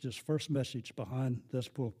Vest preached his first message behind this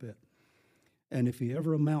pulpit. And if he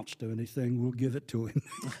ever amounts to anything, we'll give it to him."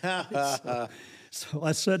 So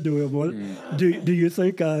I said to him, "Well, do you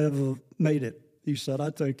think I have made it?" He said, "I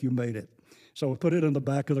think you made it." So we put it in the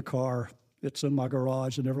back of the car. It's in my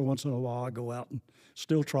garage, and every once in a while I go out and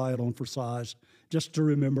still try it on for size, just to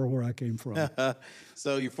remember where I came from.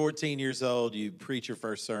 So you're 14 years old. You preach your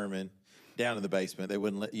first sermon down in the basement. They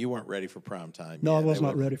wouldn't you weren't ready for prime time. No, I was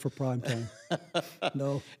not ready for prime time.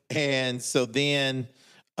 No. And so then,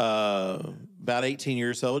 about 18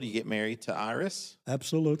 years old, you get married to Iris.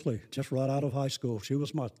 Absolutely, just right out of high school. She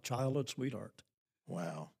was my childhood sweetheart.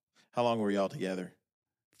 Wow. How long were y'all together?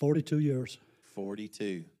 42 years.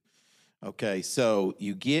 42. Okay, so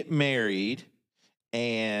you get married,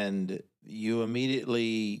 and you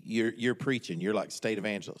immediately you're preaching. You're like state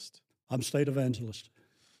evangelist. I'm state evangelist.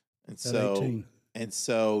 And at 18. And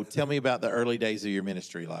so tell me about the early days of your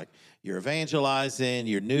ministry. Like, you're evangelizing,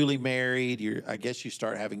 you're newly married, I guess you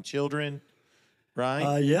start having children,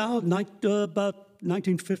 right? Yeah, about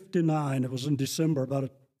 1959. It was in December,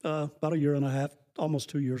 about a year and a half, almost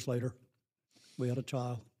 2 years later, we had a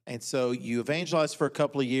child. And so you evangelize for a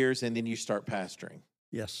couple of years, and then you start pastoring.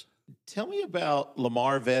 Yes. Tell me about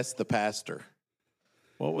Lamar Vest, the pastor.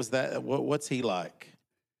 What was that? What's he like?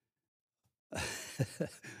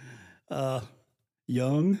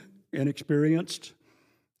 Young, inexperienced,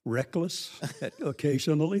 reckless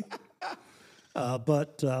occasionally.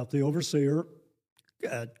 But the overseer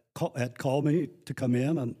had called me to come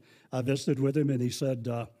in, and I visited with him, and he said,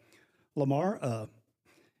 "Lamar,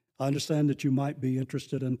 I understand that you might be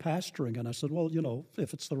interested in pastoring." And I said, "Well,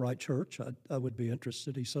 if it's the right church, I would be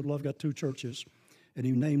interested." He said, "Well, I've got 2 churches," and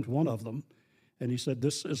he named one of them. And he said,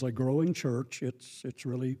 "This is a growing church. It's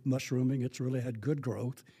really mushrooming. It's really had good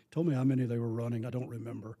growth." Told me how many they were running. I don't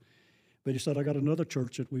remember. But he said, "I got another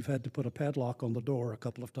church that we've had to put a padlock on the door a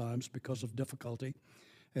couple of times because of difficulty."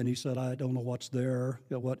 And he said, "I don't know what's there,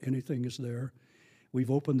 what anything is there.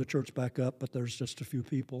 We've opened the church back up, but there's just a few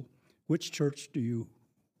people. Which church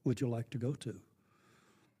would you like to go to?"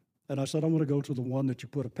 And I said, "I want to go to the one that you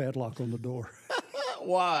put a padlock on the door."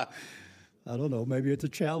 Why? I don't know. Maybe it's a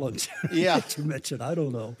challenge. Yeah. that you mentioned. I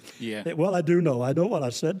don't know. Yeah. Well, I do know. I know what I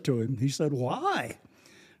said to him. He said, "Why?"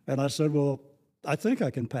 And I said, "Well, I think I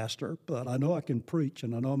can pastor, but I know I can preach,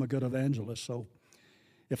 and I know I'm a good evangelist. So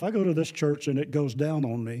if I go to this church and it goes down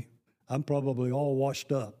on me, I'm probably all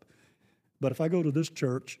washed up. But if I go to this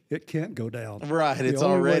church, it can't go down. Right, it's the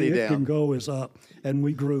only already way down. It can go is up." And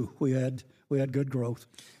we grew. We had good growth.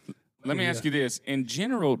 Let me ask you this. In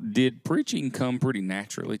general, did preaching come pretty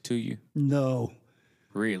naturally to you? No.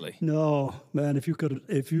 Really? No, man, if you could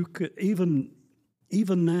even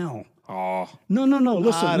now. Oh. No,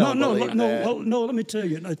 listen. I don't believe that. No, let me tell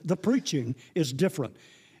you. The preaching is different.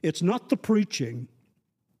 It's not the preaching.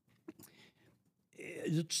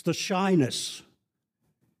 It's the shyness.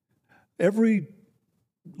 Every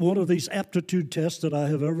one of these aptitude tests that I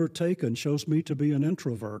have ever taken shows me to be an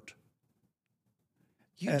introvert.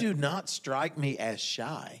 You do not strike me as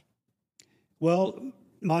shy. Well,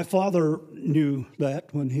 my father knew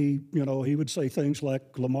that when he would say things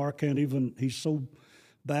like, Lamar he's so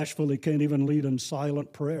bashful he can't even lead in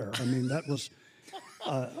silent prayer. I mean, that was...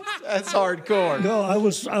 That's hardcore. No, I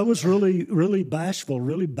was really, really bashful,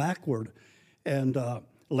 really backward, and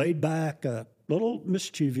laid back, a little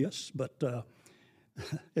mischievous, but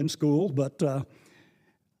in school, but a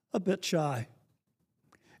bit shy.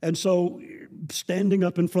 And so standing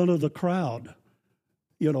up in front of the crowd,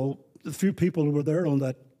 the few people who were there on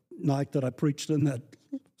that night that I preached in that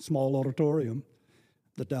small auditorium,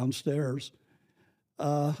 the downstairs,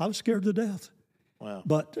 I was scared to death. Wow.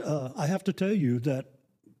 But I have to tell you that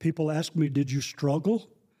people ask me, did you struggle?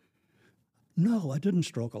 No, I didn't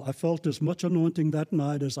struggle. I felt as much anointing that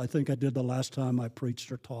night as I think I did the last time I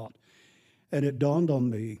preached or taught. And it dawned on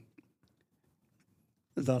me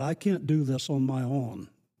that I can't do this on my own.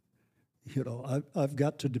 I've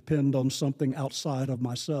got to depend on something outside of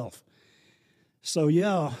myself. So,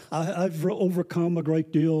 yeah, I've overcome a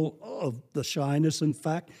great deal of the shyness, in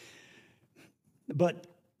fact. But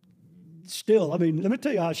still, I mean, let me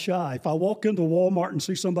tell you how shy. If I walk into Walmart and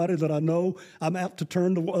see somebody that I know, I'm apt to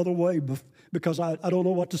turn the other way because I don't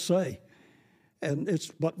know what to say.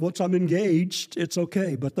 But once I'm engaged, it's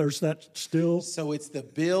okay. But there's that still. So it's the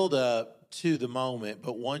build up to the moment,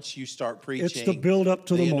 but once you start preaching, it's the build up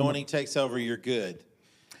to the anointing moment. Takes over. You're good.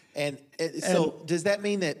 And so does that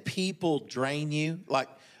mean that people drain you? Like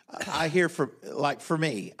I hear for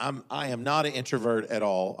me, I am not an introvert at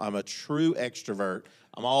all. I'm a true extrovert.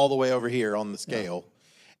 I'm all the way over here on the scale.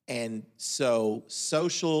 Yeah. And so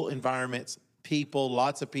social environments, people,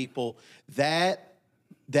 lots of people, that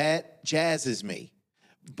jazzes me.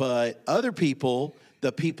 But other people,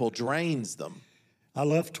 the people drains them. I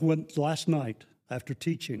left last night after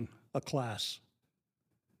teaching a class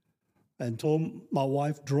and told my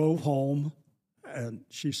wife, drove home, and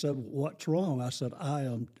she said, what's wrong? I said, I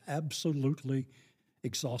am absolutely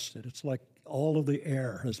exhausted. It's like all of the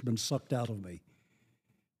air has been sucked out of me.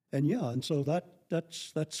 And so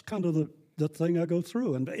that's kind of the thing I go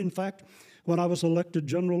through. And in fact, when I was elected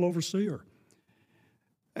general overseer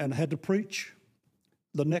and had to preach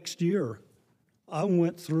the next year, I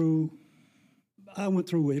went through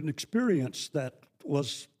an experience that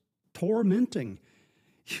was tormenting.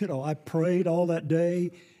 I prayed all that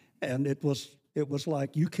day, and it was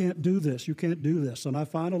like, you can't do this, you can't do this. And I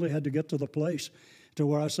finally had to get to the place to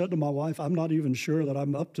where I said to my wife, I'm not even sure that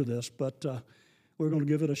I'm up to this, but we're going to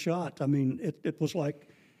give it a shot. I mean, it was like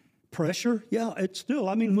pressure. Yeah, it's still,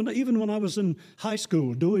 I mean, even when I was in high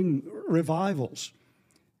school doing revivals,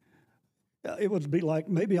 it would be like,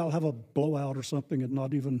 maybe I'll have a blowout or something and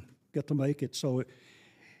not even get to make it. So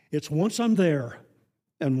it's once I'm there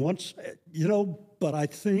and once, but I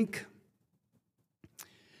think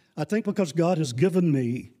because God has given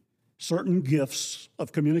me certain gifts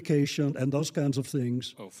of communication and those kinds of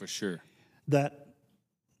things. Oh, for sure. That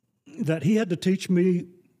he had to teach me.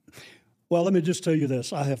 Well, let me just tell you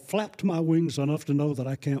this. I have flapped my wings enough to know that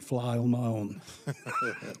I can't fly on my own.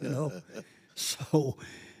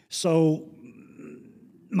 So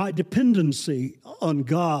my dependency on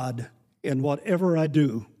God in whatever I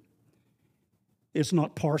do is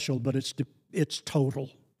not partial, but it's total.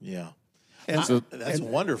 Yeah. That's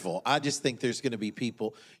wonderful. I just think there's going to be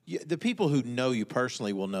people, the people who know you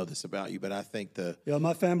personally will know this about you, but I think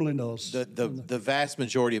my family knows. The vast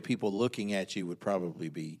majority of people looking at you would probably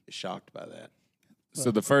be shocked by that.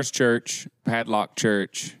 So the first church, Padlock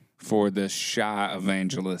Church, for the shy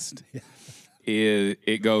evangelist,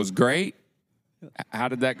 it goes great. How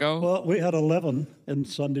did that go? Well, we had 11 in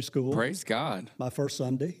Sunday school. Praise God. My first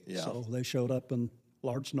Sunday. Yeah. So they showed up in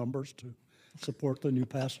large numbers to support the new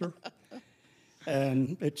pastor.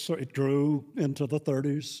 And it grew into the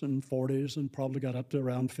 30s and 40s and probably got up to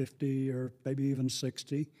around 50 or maybe even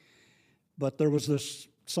 60. But there was this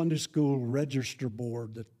Sunday school register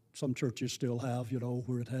board that some churches still have,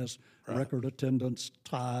 where it has record attendance,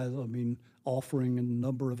 tithe, offering and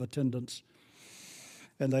number of attendance.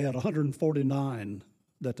 And they had 149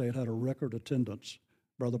 that they had a record attendance.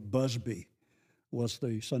 Brother Busby was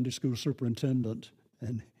the Sunday school superintendent,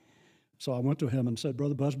 and so I went to him and said,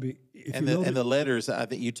 Brother Busby, the letters, I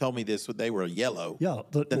think you told me this, they were yellow. Yeah,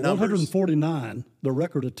 the 149, the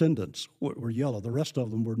record attendance were yellow. The rest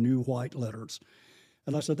of them were new white letters.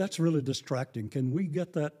 And I said, that's really distracting. Can we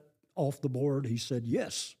get that off the board? He said,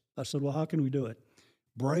 yes. I said, well, how can we do it?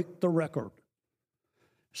 Break the record.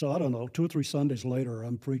 So I don't know, 2 or 3 Sundays later,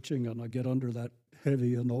 I'm preaching and I get under that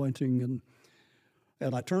heavy anointing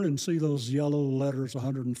and I turn and see those yellow letters,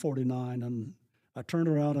 149, and I turn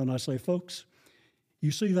around and I say, folks,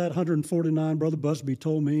 you see that 149? Brother Busby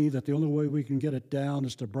told me that the only way we can get it down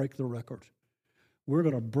is to break the record. we're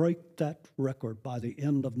going to break that record by the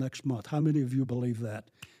end of next month. How many of you believe that?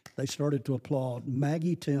 They started to applaud.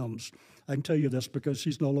 Maggie Timms, I can tell you this because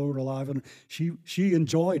she's no longer alive, and she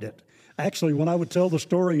enjoyed it. Actually, when I would tell the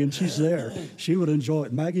story and she's there, she would enjoy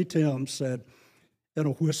it. Maggie Timms said, in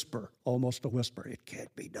a whisper, almost a whisper, "It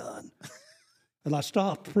can't be done." And I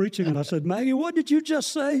stopped preaching and I said, "Maggie, what did you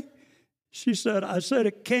just say?" She said, "I said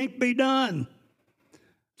it can't be done."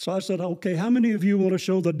 So I said, "Okay, how many of you want to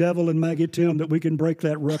show the devil and Maggie Tim that we can break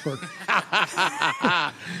that record?"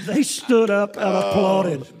 They stood up and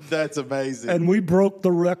applauded. That's amazing. And we broke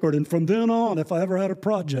the record. And from then on, if I ever had a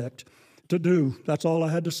project to do, that's all I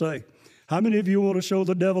had to say. How many of you want to show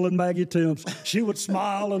the devil and Maggie Timms? She would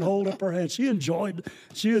smile and hold up her hand. She enjoyed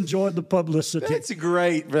the publicity. That's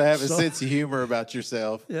great to have a sense of humor about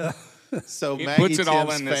yourself. Yeah. So he Maggie puts it Timms'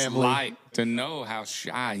 all in this family. light to know how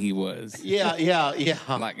shy he was. Yeah.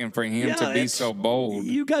 Like, and for him to be so bold.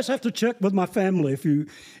 You guys have to check with my family if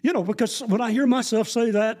because when I hear myself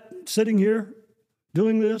say that, sitting here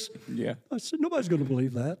doing this, I said, nobody's going to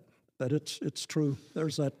believe that, but it's true.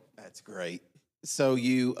 There's that. That's great. So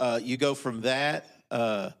you go from that,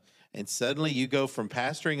 and suddenly you go from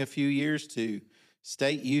pastoring a few years to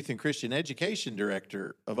State Youth and Christian Education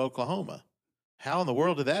Director of Oklahoma. How in the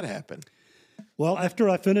world did that happen? Well, after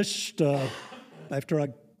I finished, after I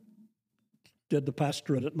did the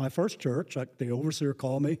pastorate at my first church, the overseer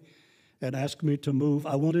called me and asked me to move.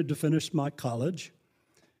 I wanted to finish my college,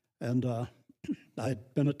 and I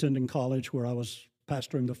had been attending college where I was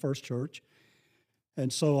pastoring the first church.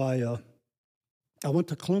 And so I went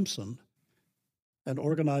to Clemson and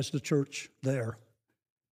organized a church there,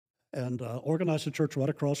 and organized a church right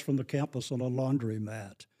across from the campus on a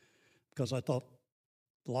laundromat, because I thought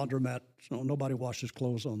the laundromat, nobody washes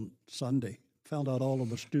clothes on Sunday. Found out all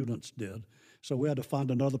of the students did. So we had to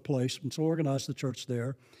find another place, and so organized the church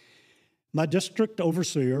there. My district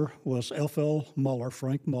overseer was F.L. Muller,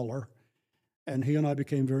 Frank Muller, and he and I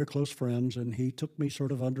became very close friends, and he took me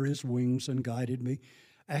sort of under his wings and guided me.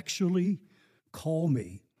 Actually called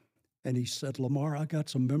me, and he said, "Lamar, I got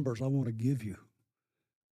some members I want to give you."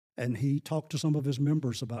 And he talked to some of his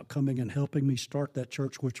members about coming and helping me start that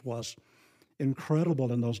church, which was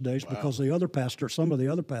incredible in those days. Wow. Because some of the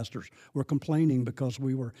other pastors were complaining because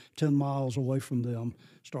we were 10 miles away from them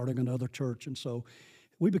starting another church. And so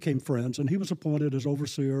we became friends, and he was appointed as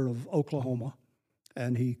overseer of Oklahoma.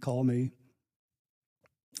 And he called me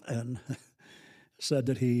and said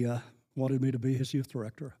that he wanted me to be his youth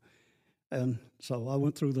director. And so I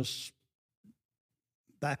went through this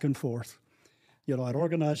back and forth. I'd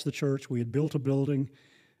organized the church. We had built a building.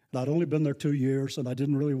 And I'd only been there 2 years, and I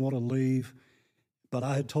didn't really want to leave. But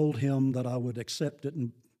I had told him that I would accept it.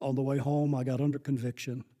 And on the way home, I got under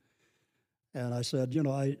conviction. And I said,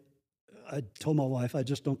 I told my wife, I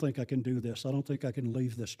just don't think I can do this. I don't think I can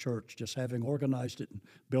leave this church, just having organized it and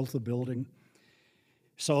built the building.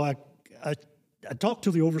 So I talked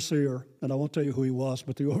to the overseer, and I won't tell you who he was,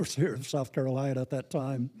 but the overseer of South Carolina at that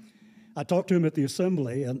time. I talked to him at the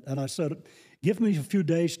assembly, and I said, "Give me a few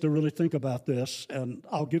days to really think about this, and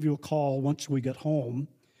I'll give you a call once we get home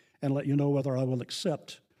and let you know whether I will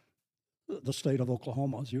accept the state of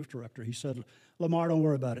Oklahoma as youth director." He said, "Lamar, don't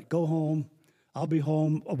worry about it. Go home. I'll be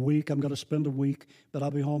home a week. I'm going to spend a week, but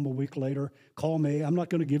I'll be home a week later. Call me. I'm not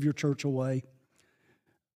going to give your church away,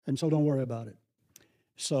 and so don't worry about it."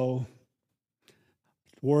 So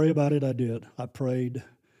worry about it I did. I prayed.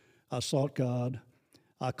 I sought God.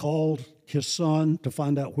 I called his son to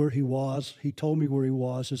find out where he was. He told me where he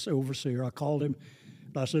was, his overseer. I called him,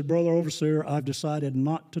 and I said, "Brother overseer, I've decided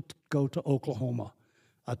not to go to Oklahoma.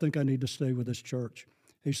 I think I need to stay with this church."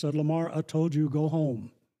 He said, "Lamar, I told you, go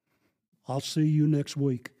home. I'll see you next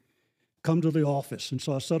week. Come to the office." And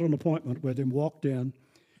so I set an appointment with him, walked in.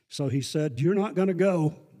 So he said, "You're not going to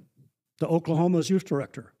go to Oklahoma as youth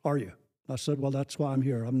director, are you?" I said, "Well, that's why I'm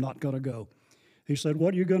here. I'm not going to go." He said,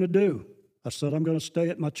 "What are you going to do?" I said, "I'm going to stay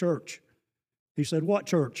at my church." He said, "What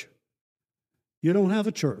church?" "You don't have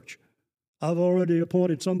a church. I've already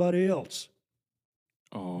appointed somebody else."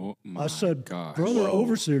 Oh, my I said, gosh. "Brother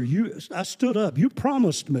overseer, I stood up. You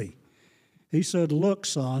promised me." He said, "Look,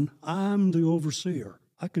 son, I'm the overseer.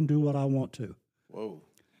 I can do what I want to." Whoa.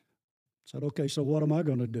 I said, "Okay, so what am I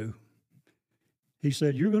going to do?" He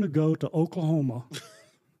said, "You're going to go to Oklahoma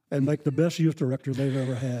and make the best youth director they've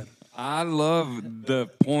ever had." I love the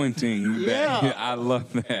pointing. Yeah. I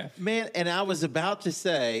love that. Man, and I was about to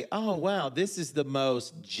say, oh, wow, this is the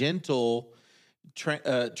most gentle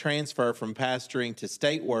transfer from pastoring to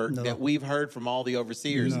state work that we've heard from all the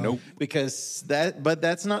overseers. Nope. But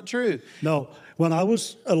that's not true. No. When I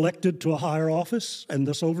was elected to a higher office and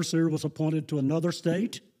this overseer was appointed to another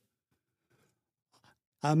state,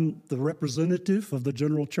 I'm the representative of the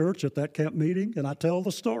General Church at that camp meeting, and I tell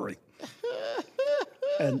the story.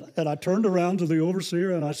 and I turned around to the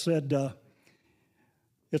overseer and I said,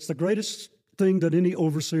 it's the greatest thing that any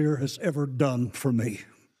overseer has ever done for me.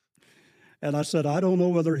 And I said, I don't know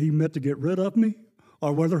whether he meant to get rid of me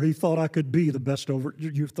or whether he thought I could be the best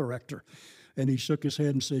youth director. And he shook his head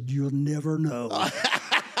and said, you'll never know.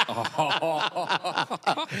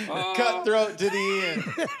 Cutthroat to the end.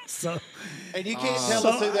 And you can't tell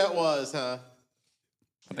us who that was, huh?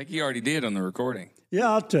 I think he already did on the recording. Yeah,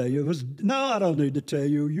 I'll tell you. I don't need to tell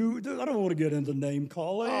you. I don't want to get into name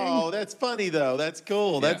calling. Oh, that's funny, though. That's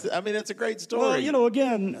cool. Yeah. That's a great story. Well,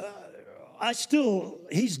 again,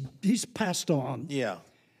 he's passed on. Yeah.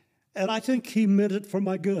 And I think he meant it for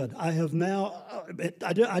my good. I have now,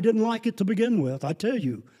 I didn't like it to begin with. I tell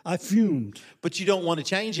you, I fumed. But you don't want to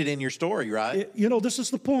change it in your story, right? This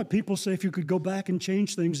is the point. People say if you could go back and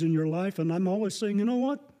change things in your life, and I'm always saying, you know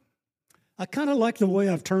what? I kind of like the way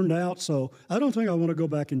I've turned out, so I don't think I want to go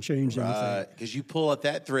back and change anything. Right, because you pull at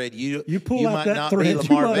that thread, you pull out might that not thread, be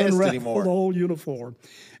Lamar you might Vest unravel anymore. The whole uniform.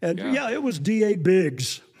 And it was D.A.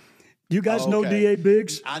 Biggs. You guys know D.A.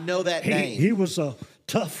 Biggs? I know that name. He was a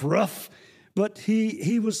tough, rough, but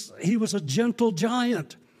he was a gentle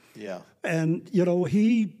giant. Yeah. And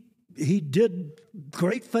he did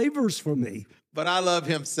great favors for me. But I love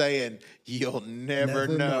him saying, "You'll never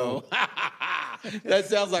know." That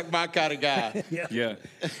sounds like my kind of guy. Yeah.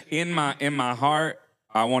 In my heart,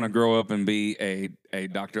 I want to grow up and be a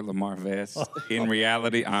Dr. Lamar Vest. In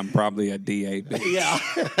reality, I'm probably a D.A. Biggs. Yeah,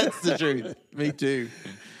 that's the truth. Me too.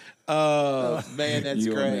 Oh, man, that's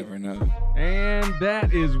You'll great. Never know. And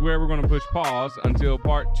that is where we're going to push pause until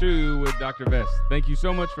part 2 with Dr. Vest. Thank you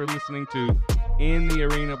so much for listening to In the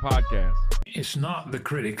Arena podcast. It's not the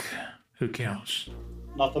critic who counts.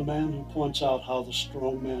 Not the man who points out how the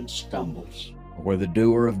strong man stumbles. Where the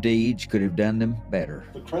doer of deeds could have done them better.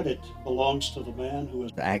 The credit belongs to the man who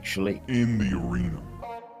is Actually in the arena.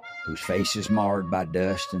 Whose face is marred by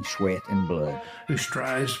dust and sweat and blood. Who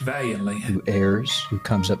strives valiantly. Who errs, who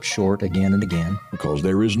comes up short again and again. Because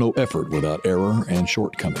there is no effort without error and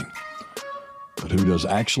shortcoming. But who does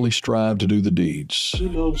actually strive to do the deeds? Who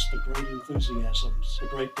knows the great enthusiasms, the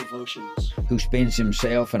great devotions? Who spends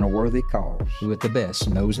himself in a worthy cause. Who at the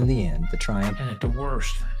best knows in the end the triumph. And at the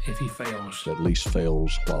worst, if he fails. At least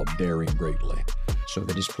fails while daring greatly. So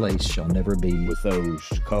that his place shall never be with those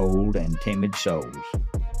cold and timid souls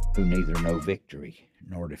who neither know victory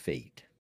nor defeat.